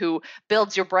and who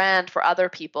builds your brand for other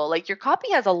people. Like, your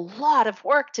copy has a lot of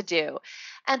work to do,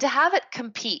 and to have it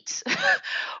compete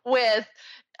with,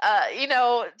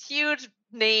 huge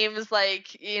names like,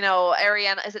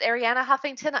 Ariana, is it Ariana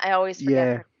Huffington? I always forget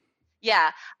her.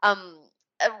 Yeah.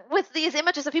 With these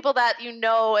images of people that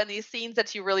and these scenes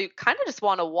that you really kind of just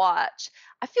want to watch,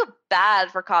 I feel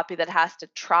bad for copy that has to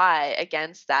try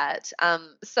against that.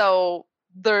 So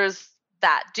there's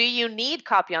that. Do you need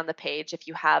copy on the page if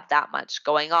you have that much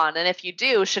going on? And if you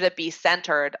do, should it be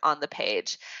centered on the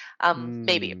page?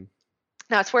 Maybe.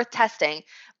 Now, it's worth testing,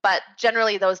 but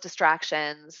generally those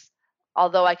distractions,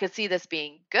 although I could see this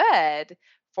being good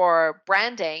for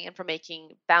branding and for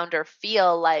making Founder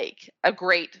feel like a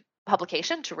great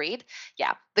publication to read,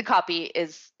 the copy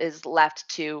is left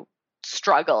to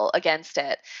struggle against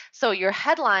it. So your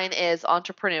headline is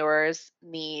entrepreneurs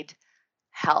need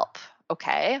help.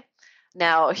 Okay.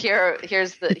 Now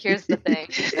here's the thing.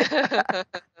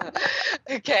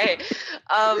 Okay.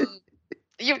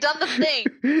 You've done the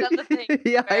thing.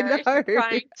 Yeah, I know. You're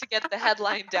trying to get the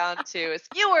headline down to as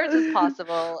few words as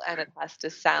possible, and it has to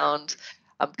sound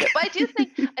good. But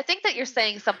I think that you're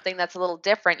saying something that's a little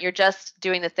different. You're just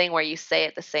doing the thing where you say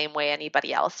it the same way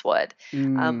anybody else would,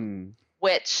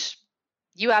 which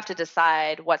you have to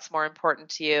decide what's more important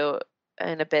to you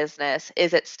in a business.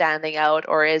 Is it standing out,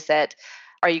 or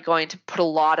are you going to put a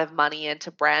lot of money into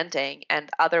branding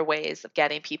and other ways of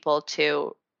getting people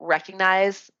to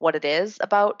recognize what it is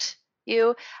about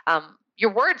you?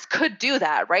 Your words could do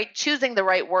that, right? Choosing the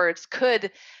right words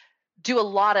could do a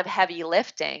lot of heavy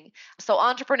lifting. So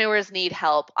entrepreneurs need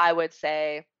help, I would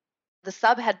say. The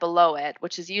subhead below it,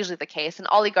 which is usually the case, and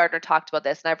Ollie Gardner talked about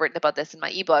this, and I've written about this in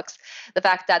my ebooks, the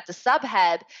fact that the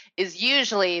subhead is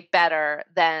usually better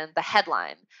than the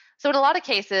headline. So in a lot of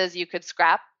cases, you could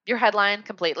scrap your headline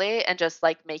completely and just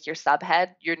like make your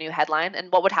subhead your new headline.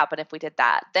 And what would happen if we did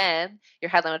that? Then your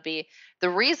headline would be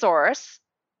the resource.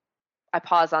 I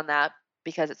pause on that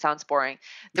because it sounds boring.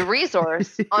 The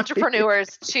resource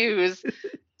entrepreneurs choose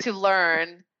to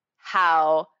learn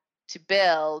how to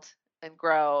build and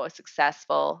grow a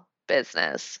successful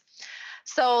business.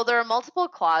 So there are multiple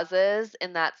clauses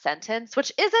in that sentence,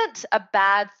 which isn't a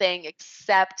bad thing,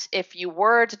 except if you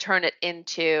were to turn it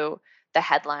into the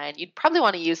headline, you'd probably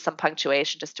want to use some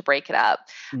punctuation just to break it up.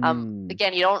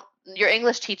 Again, your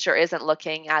English teacher isn't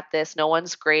looking at this. No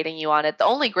one's grading you on it. The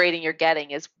only grading you're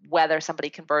getting is whether somebody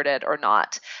converted or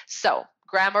not. So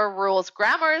grammar rules.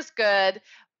 Grammar is good.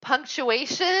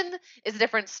 Punctuation is a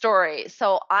different story.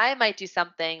 So I might do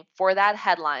something for that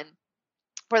headline,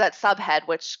 for that subhead,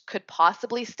 which could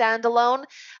possibly stand alone.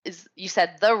 Is, you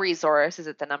said the resource, is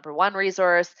it the number one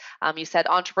resource? You said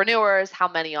entrepreneurs, how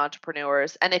many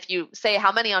entrepreneurs? And if you say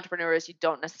how many entrepreneurs, you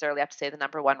don't necessarily have to say the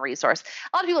number one resource.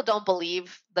 A lot of people don't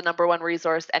believe the number one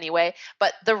resource anyway,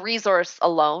 but the resource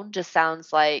alone just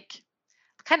sounds like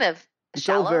kind of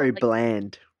shallow. It's all very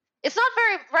bland. It's not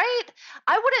very, right?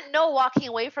 I wouldn't know walking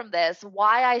away from this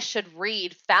why I should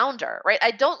read Founder, right?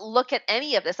 I don't look at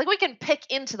any of this. Like, we can pick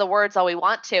into the words all we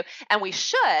want to, and we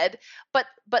should, but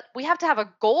we have to have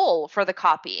a goal for the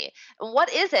copy. And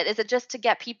what is it? Is it just to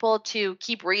get people to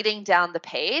keep reading down the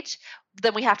page?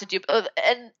 Then we have to do,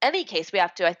 in any case, we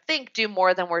have to, I think, do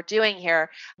more than we're doing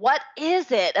here. What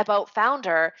is it about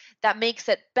Founder that makes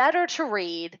it better to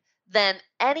read than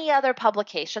any other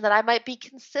publication that I might be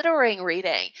considering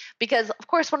reading? Because, of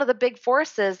course, one of the big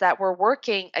forces that we're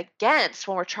working against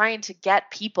when we're trying to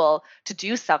get people to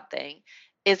do something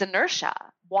is inertia.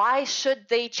 Why should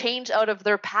they change out of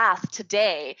their path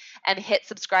today and hit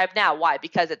subscribe now? Why?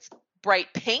 Because it's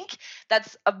bright pink?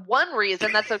 That's one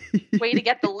reason. That's a way to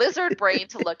get the lizard brain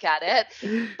to look at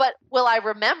it. But will I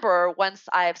remember once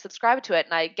I've subscribed to it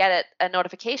and I get a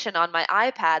notification on my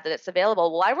iPad that it's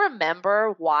available? Will I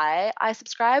remember why I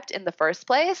subscribed in the first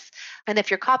place? And if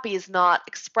your copy is not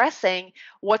expressing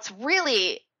what's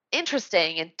really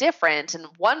interesting and different and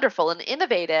wonderful and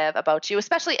innovative about you,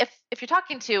 especially if you're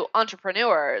talking to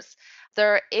entrepreneurs,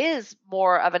 there is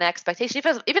more of an expectation,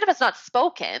 even if it's not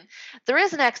spoken, there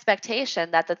is an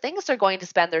expectation that the things they're going to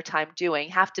spend their time doing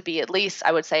have to be, at least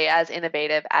I would say, as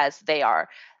innovative as they are.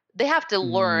 They have to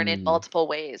learn in multiple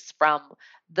ways from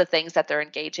the things that they're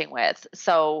engaging with.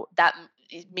 So that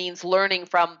it means learning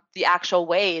from the actual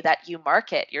way that you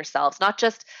market yourselves, not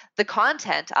just the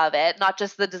content of it, not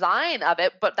just the design of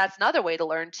it, but that's another way to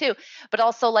learn too, but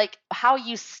also like how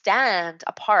you stand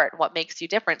apart, what makes you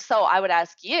different. So I would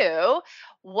ask you,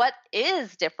 what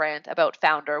is different about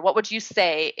Founder? What would you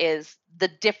say is the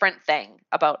different thing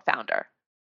about Founder?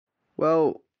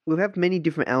 Well, we have many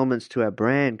different elements to our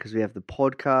brand because we have the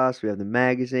podcast, we have the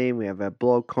magazine, we have our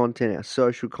blog content, our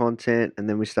social content, and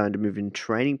then we're starting to move into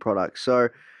training products. So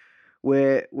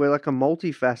we're like a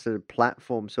multifaceted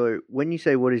platform. So when you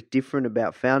say what is different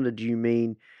about Founder, do you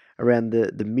mean around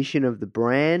the mission of the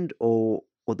brand or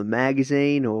the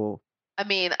magazine or? I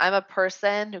mean, I'm a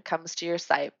person who comes to your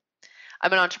site.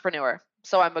 I'm an entrepreneur.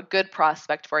 So I'm a good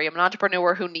prospect for you. I'm an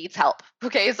entrepreneur who needs help.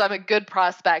 Okay. So I'm a good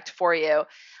prospect for you.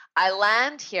 I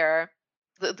land here.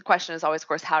 The question is always, of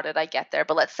course, how did I get there?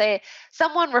 But let's say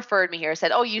someone referred me here,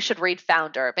 said, oh, you should read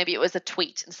Founder. Maybe it was a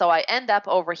tweet. And so I end up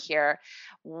over here.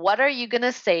 What are you going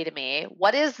to say to me?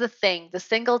 What is the thing, the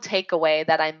single takeaway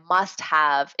that I must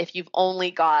have if you've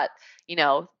only got,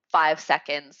 5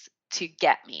 seconds to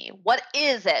get me? What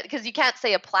is it? Because you can't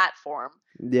say a platform.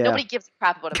 Yeah. Nobody gives a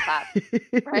crap about a platform,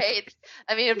 right?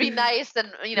 I mean, it'd be nice,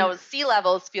 and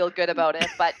C-levels feel good about it,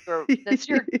 but does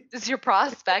your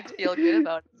prospect feel good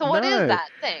about it? So what is that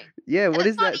thing? Yeah, And what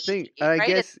it's is not that thing? easy, right?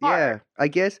 It's Yeah, hard. I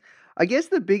guess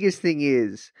the biggest thing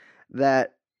is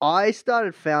that I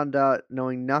started Founder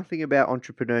knowing nothing about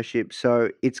entrepreneurship,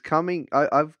 so it's coming.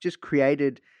 I've just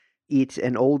created it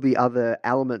and all the other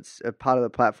elements are part of the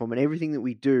platform, and everything that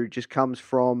we do just comes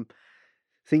from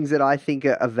things that I think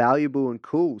are valuable and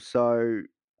cool. So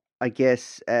I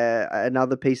guess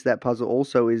another piece of that puzzle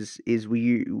also is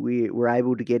we're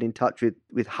able to get in touch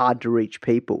with hard to reach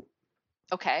people.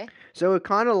 Okay. So we're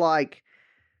kind of like,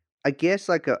 I guess,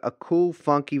 like a cool,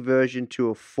 funky version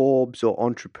to a Forbes or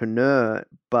Entrepreneur,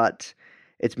 but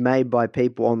it's made by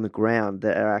people on the ground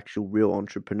that are actual real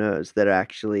entrepreneurs that are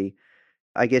actually,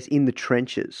 I guess, in the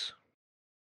trenches.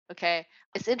 Okay.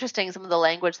 It's interesting, some of the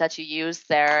language that you use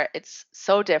there. It's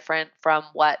so different from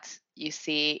what you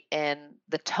see in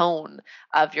the tone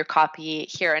of your copy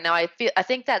here. And now I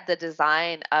think that the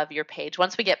design of your page,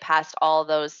 once we get past all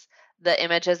the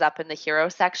images up in the hero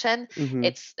section, Mm-hmm.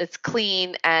 it's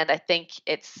clean, and I think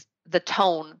it's the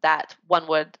tone that one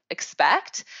would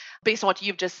expect based on what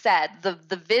you've just said.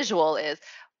 The visual is,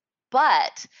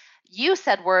 but you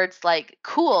said words like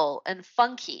cool and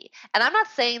funky. And I'm not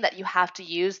saying that you have to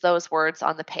use those words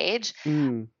on the page,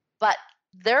 but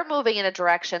they're moving in a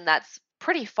direction that's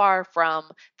pretty far from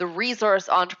the resource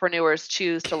entrepreneurs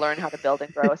choose to learn how to build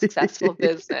and grow a successful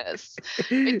business.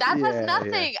 I mean, that has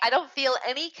nothing. I don't feel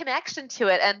any connection to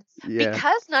it. And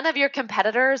because none of your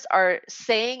competitors are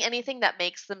saying anything that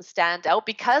makes them stand out,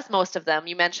 because most of them,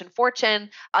 you mentioned Fortune,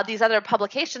 these other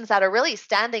publications that are really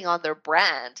standing on their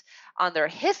brand, on their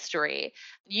history,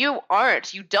 you're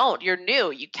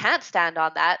new, you can't stand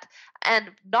on that.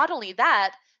 And not only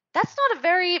that, that's not a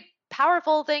very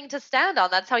powerful thing to stand on.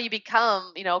 That's how you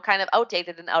become, kind of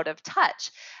outdated and out of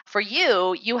touch. For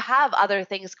you, you have other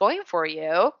things going for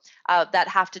you that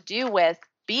have to do with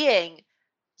being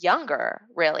younger,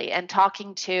 really, and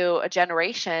talking to a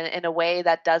generation in a way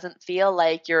that doesn't feel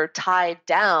like you're tied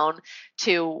down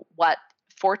to what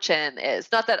Fortune is.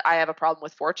 Not that I have a problem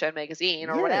with Fortune magazine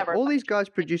or whatever. All these guys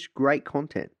produce great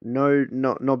content. No,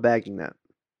 not bagging that.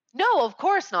 No, of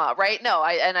course not, right? No,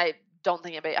 I don't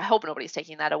think I hope nobody's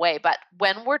taking that away. But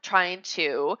when we're trying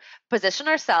to position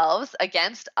ourselves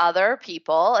against other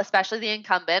people, especially the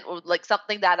incumbent, like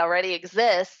something that already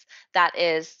exists that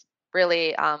is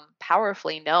really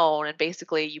powerfully known and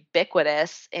basically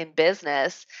ubiquitous in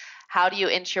business, how do you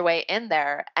inch your way in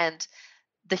there? And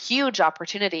the huge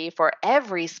opportunity for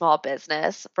every small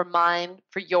business, for mine,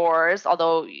 for yours,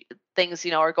 although things,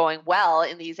 are going well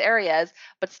in these areas,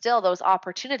 but still those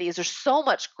opportunities, there's so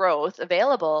much growth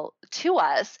available to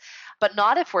us, but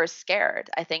not if we're scared.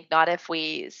 I think not if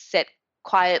we sit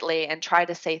quietly and try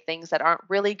to say things that aren't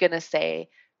really going to say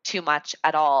too much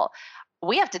at all.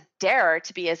 We have to dare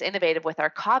to be as innovative with our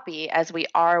copy as we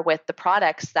are with the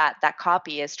products that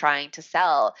copy is trying to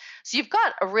sell. So you've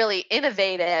got a really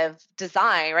innovative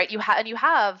design, right? You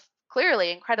have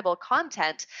clearly incredible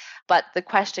content, but the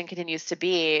question continues to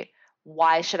be,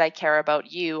 why should I care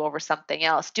about you over something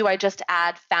else? Do I just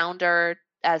add Founder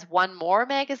as one more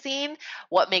magazine?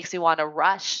 What makes me want to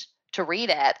rush to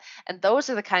read it? And those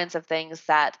are the kinds of things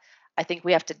that I think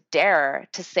we have to dare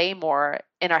to say more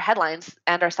in our headlines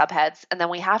and our subheads. And then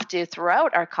we have to,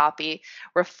 throughout our copy,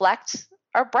 reflect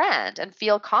our brand and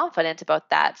feel confident about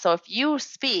that. So if you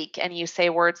speak and you say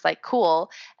words like cool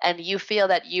and you feel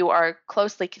that you are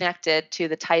closely connected to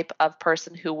the type of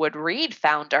person who would read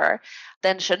Founder,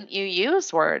 then shouldn't you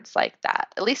use words like that?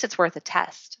 At least it's worth a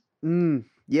test.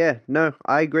 Yeah, no,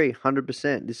 I agree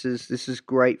 100%. This is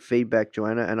great feedback,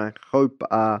 Joanna, and I hope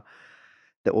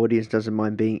the audience doesn't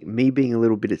mind being a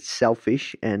little bit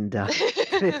selfish, and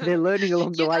they're learning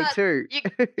along the way too.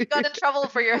 You got in trouble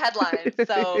for your headline,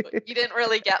 so you didn't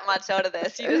really get much out of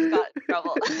this. You just got in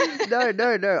trouble.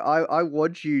 No. I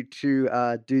want you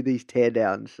to do these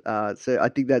teardowns. So I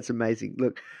think that's amazing.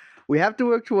 Look, we have to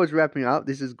work towards wrapping up.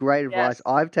 This is great advice. Yes.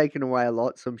 I've taken away a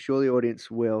lot, so I'm sure the audience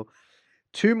will.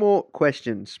 2 more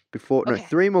questions Okay.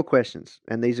 3 more questions,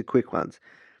 and these are quick ones.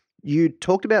 You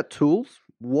talked about tools.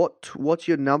 What's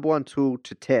your number one tool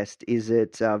to test? Is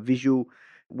it visual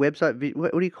website?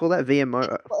 What do you call that?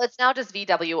 VMO? Well, it's now just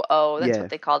VWO. That's Yeah. what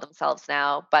they call themselves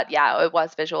now. But yeah, it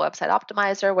was Visual Website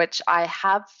Optimizer, which I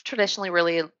have traditionally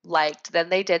really liked. Then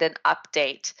they did an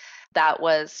update that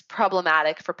was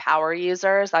problematic for power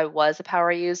users. I was a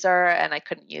power user and I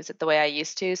couldn't use it the way I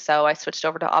used to. So I switched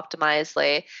over to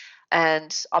Optimizely.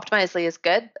 And Optimizely is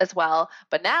good as well.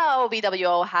 But now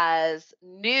VWO has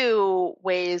new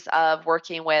ways of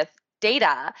working with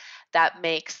data that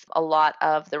makes a lot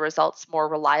of the results more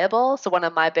reliable. So one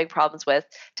of my big problems with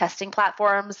testing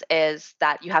platforms is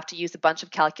that you have to use a bunch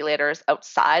of calculators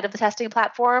outside of the testing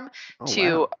platform Oh,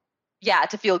 to wow.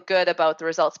 to feel good about the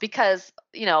results, because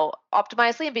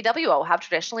Optimizely and VWO have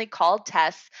traditionally called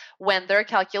tests when their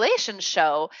calculations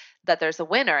show that there's a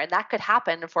winner, and that could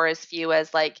happen for as few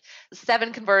as like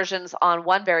 7 conversions on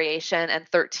one variation and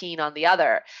 13 on the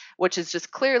other, which is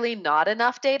just clearly not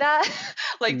enough data.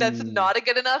 Like that's not a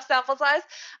good enough sample size.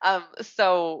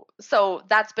 So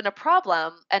that's been a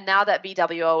problem, and now that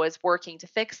VWO is working to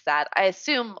fix that, I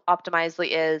assume Optimizely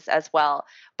is as well,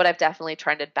 but I've definitely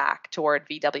trended back toward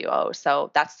VWO,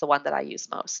 so that's the one that I use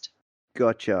most.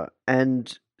 Gotcha.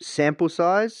 And sample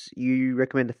size, you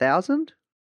recommend 1,000?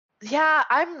 Yeah,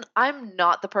 I'm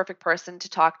not the perfect person to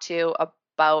talk to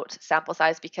about sample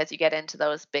size, because you get into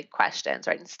those big questions,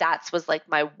 right? And stats was like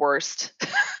my worst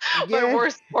my Yeah.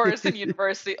 worst course in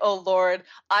university. Oh Lord,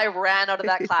 I ran out of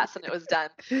that class and it was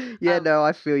done. Yeah, no,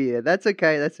 I feel you. That's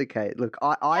okay. That's okay. Look,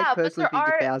 I Yeah, but personally there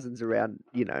think are, 1,000's around,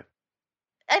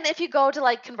 and if you go to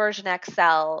like yeah.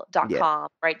 conversionxl.com,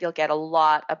 right, you'll get a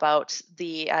lot about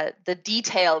the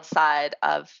detailed side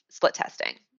of split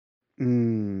testing.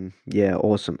 Yeah,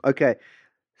 awesome. Okay,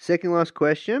 second last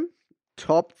question.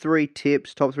 Top 3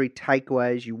 tips, top 3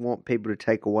 takeaways you want people to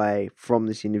take away from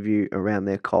this interview around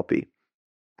their copy.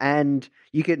 And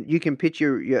you can pitch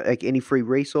your like any free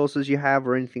resources you have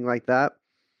or anything like that.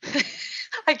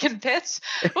 I can pitch.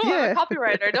 Oh, I'm Yeah. a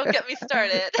copywriter. Don't get me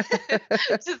started.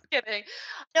 Just kidding.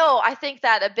 No, I think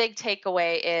that a big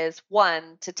takeaway is,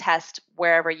 one, to test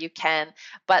wherever you can,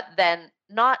 but then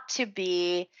not to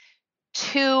be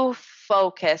too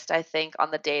focused, I think,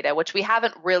 on the data, which we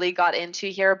haven't really got into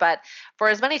here. But for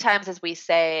as many times as we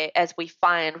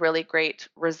find really great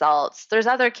results, there's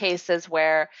other cases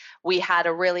where we had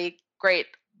a really great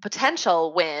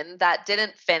potential win that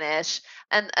didn't finish.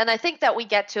 And I think that we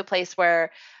get to a place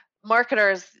where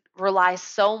marketers rely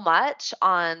so much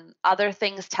on other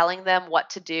things telling them what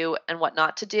to do and what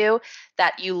not to do,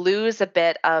 that you lose a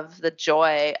bit of the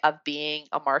joy of being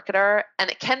a marketer, and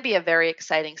it can be a very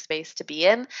exciting space to be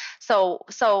in. So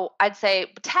I'd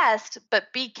say test,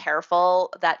 but be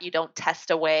careful that you don't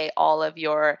test away all of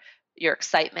your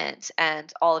excitement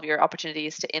and all of your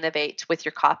opportunities to innovate with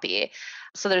your copy.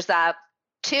 So there's that.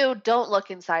 2, don't look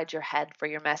inside your head for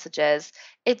your messages.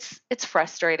 It's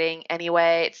frustrating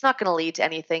anyway. It's not going to lead to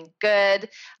anything good.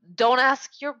 Don't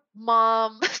ask your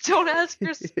mom. Don't ask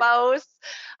your spouse,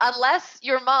 unless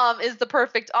your mom is the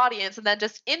perfect audience, and then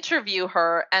just interview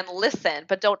her and listen,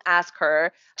 but don't ask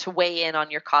her to weigh in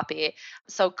on your copy.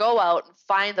 So go out and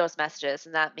find those messages,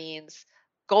 and that means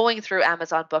going through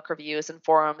Amazon book reviews and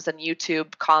forums and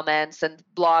YouTube comments and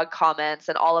blog comments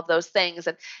and all of those things,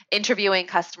 and interviewing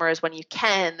customers when you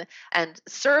can, and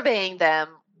surveying them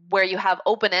where you have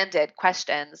open-ended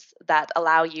questions that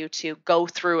allow you to go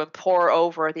through and pore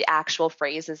over the actual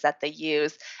phrases that they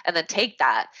use, and then take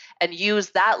that and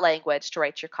use that language to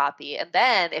write your copy. And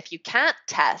then if you can't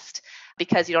test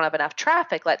because you don't have enough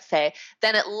traffic, let's say,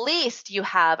 then at least you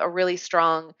have a really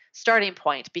strong starting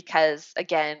point, because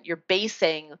again, you're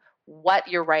basing what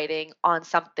you're writing on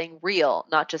something real,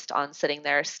 not just on sitting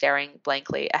there staring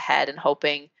blankly ahead and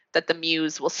hoping that the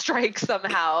muse will strike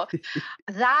somehow.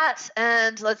 That,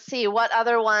 and let's see, what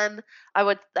other one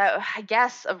I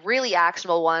guess a really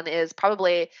actionable one is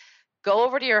probably go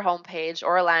over to your homepage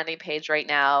or a landing page right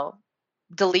now,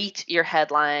 delete your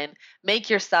headline, make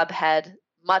your subhead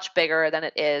much bigger than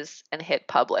it is, and hit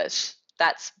publish.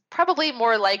 That's probably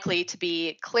more likely to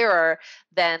be clearer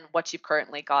than what you've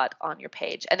currently got on your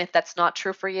page. And if that's not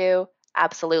true for you,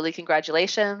 absolutely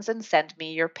congratulations and send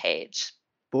me your page.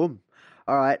 Boom.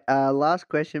 All right. Last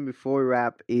question before we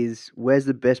wrap is, where's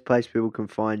the best place people can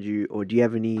find you, or do you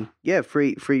have any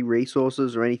free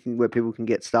resources or anything where people can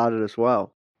get started as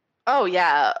well? Oh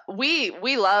yeah,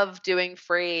 we love doing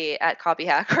free at Copy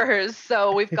Hackers.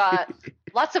 So we've got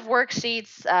lots of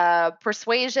worksheets,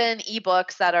 persuasion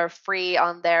ebooks that are free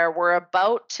on there. We're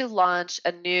about to launch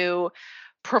a new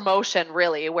promotion,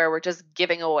 really, where we're just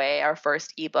giving away our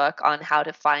first ebook on how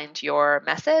to find your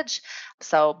message.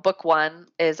 So book 1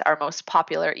 is our most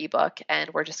popular ebook, and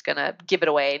we're just going to give it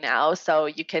away now. So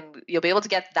you'll be able to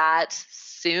get that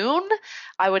soon.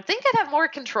 I would think I'd have more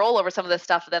control over some of this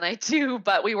stuff than I do,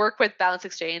 but we work with Balance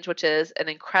Exchange, which is an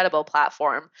incredible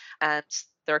platform, and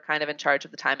they're kind of in charge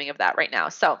of the timing of that right now.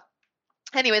 So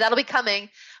anyway, that'll be coming.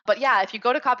 But yeah, if you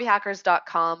go to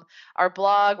copyhackers.com, our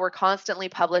blog, we're constantly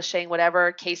publishing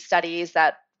whatever case studies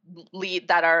that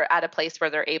are at a place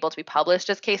where they're able to be published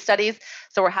as case studies.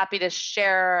 So we're happy to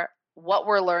share what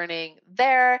we're learning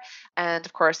there. And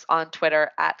of course, on Twitter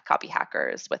at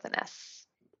copyhackers with an S.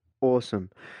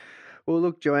 Awesome. Well,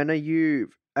 look, Joanna,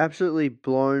 you've absolutely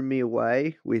blown me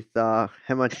away with how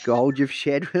much gold you've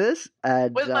shared with us.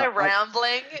 And, with my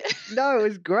rambling? No, it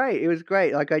was great. It was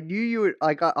great. Like, I knew you would,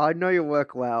 like, I know your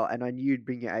work well, and I knew you'd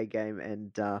bring your A game.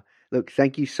 And look,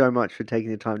 thank you so much for taking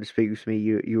the time to speak with me.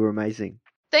 You were amazing.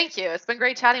 Thank you. It's been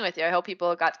great chatting with you. I hope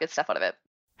people got good stuff out of it.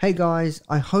 Hey guys,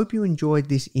 I hope you enjoyed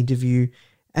this interview.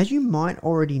 As you might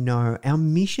already know, our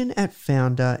mission at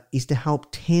Foundr is to help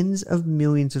tens of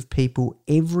millions of people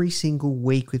every single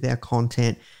week with our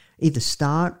content, either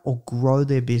start or grow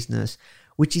their business,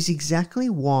 which is exactly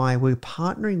why we're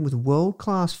partnering with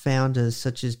world-class founders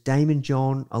such as Damon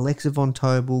John, Alexa Von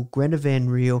Tobel, Greta Van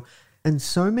Riel, and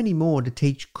so many more to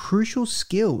teach crucial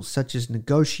skills such as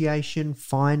negotiation,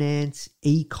 finance,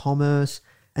 e-commerce,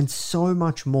 and so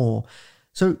much more.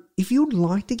 So if you'd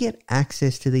like to get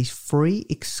access to these free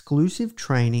exclusive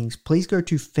trainings, please go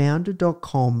to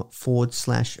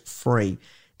foundr.com/free.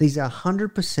 These are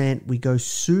 100%. We go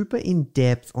super in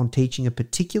depth on teaching a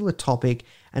particular topic,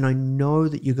 and I know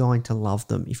that you're going to love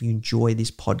them if you enjoy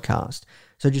this podcast.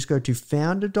 So just go to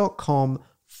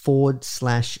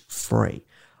foundr.com/free.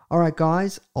 All right,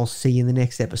 guys, I'll see you in the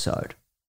next episode.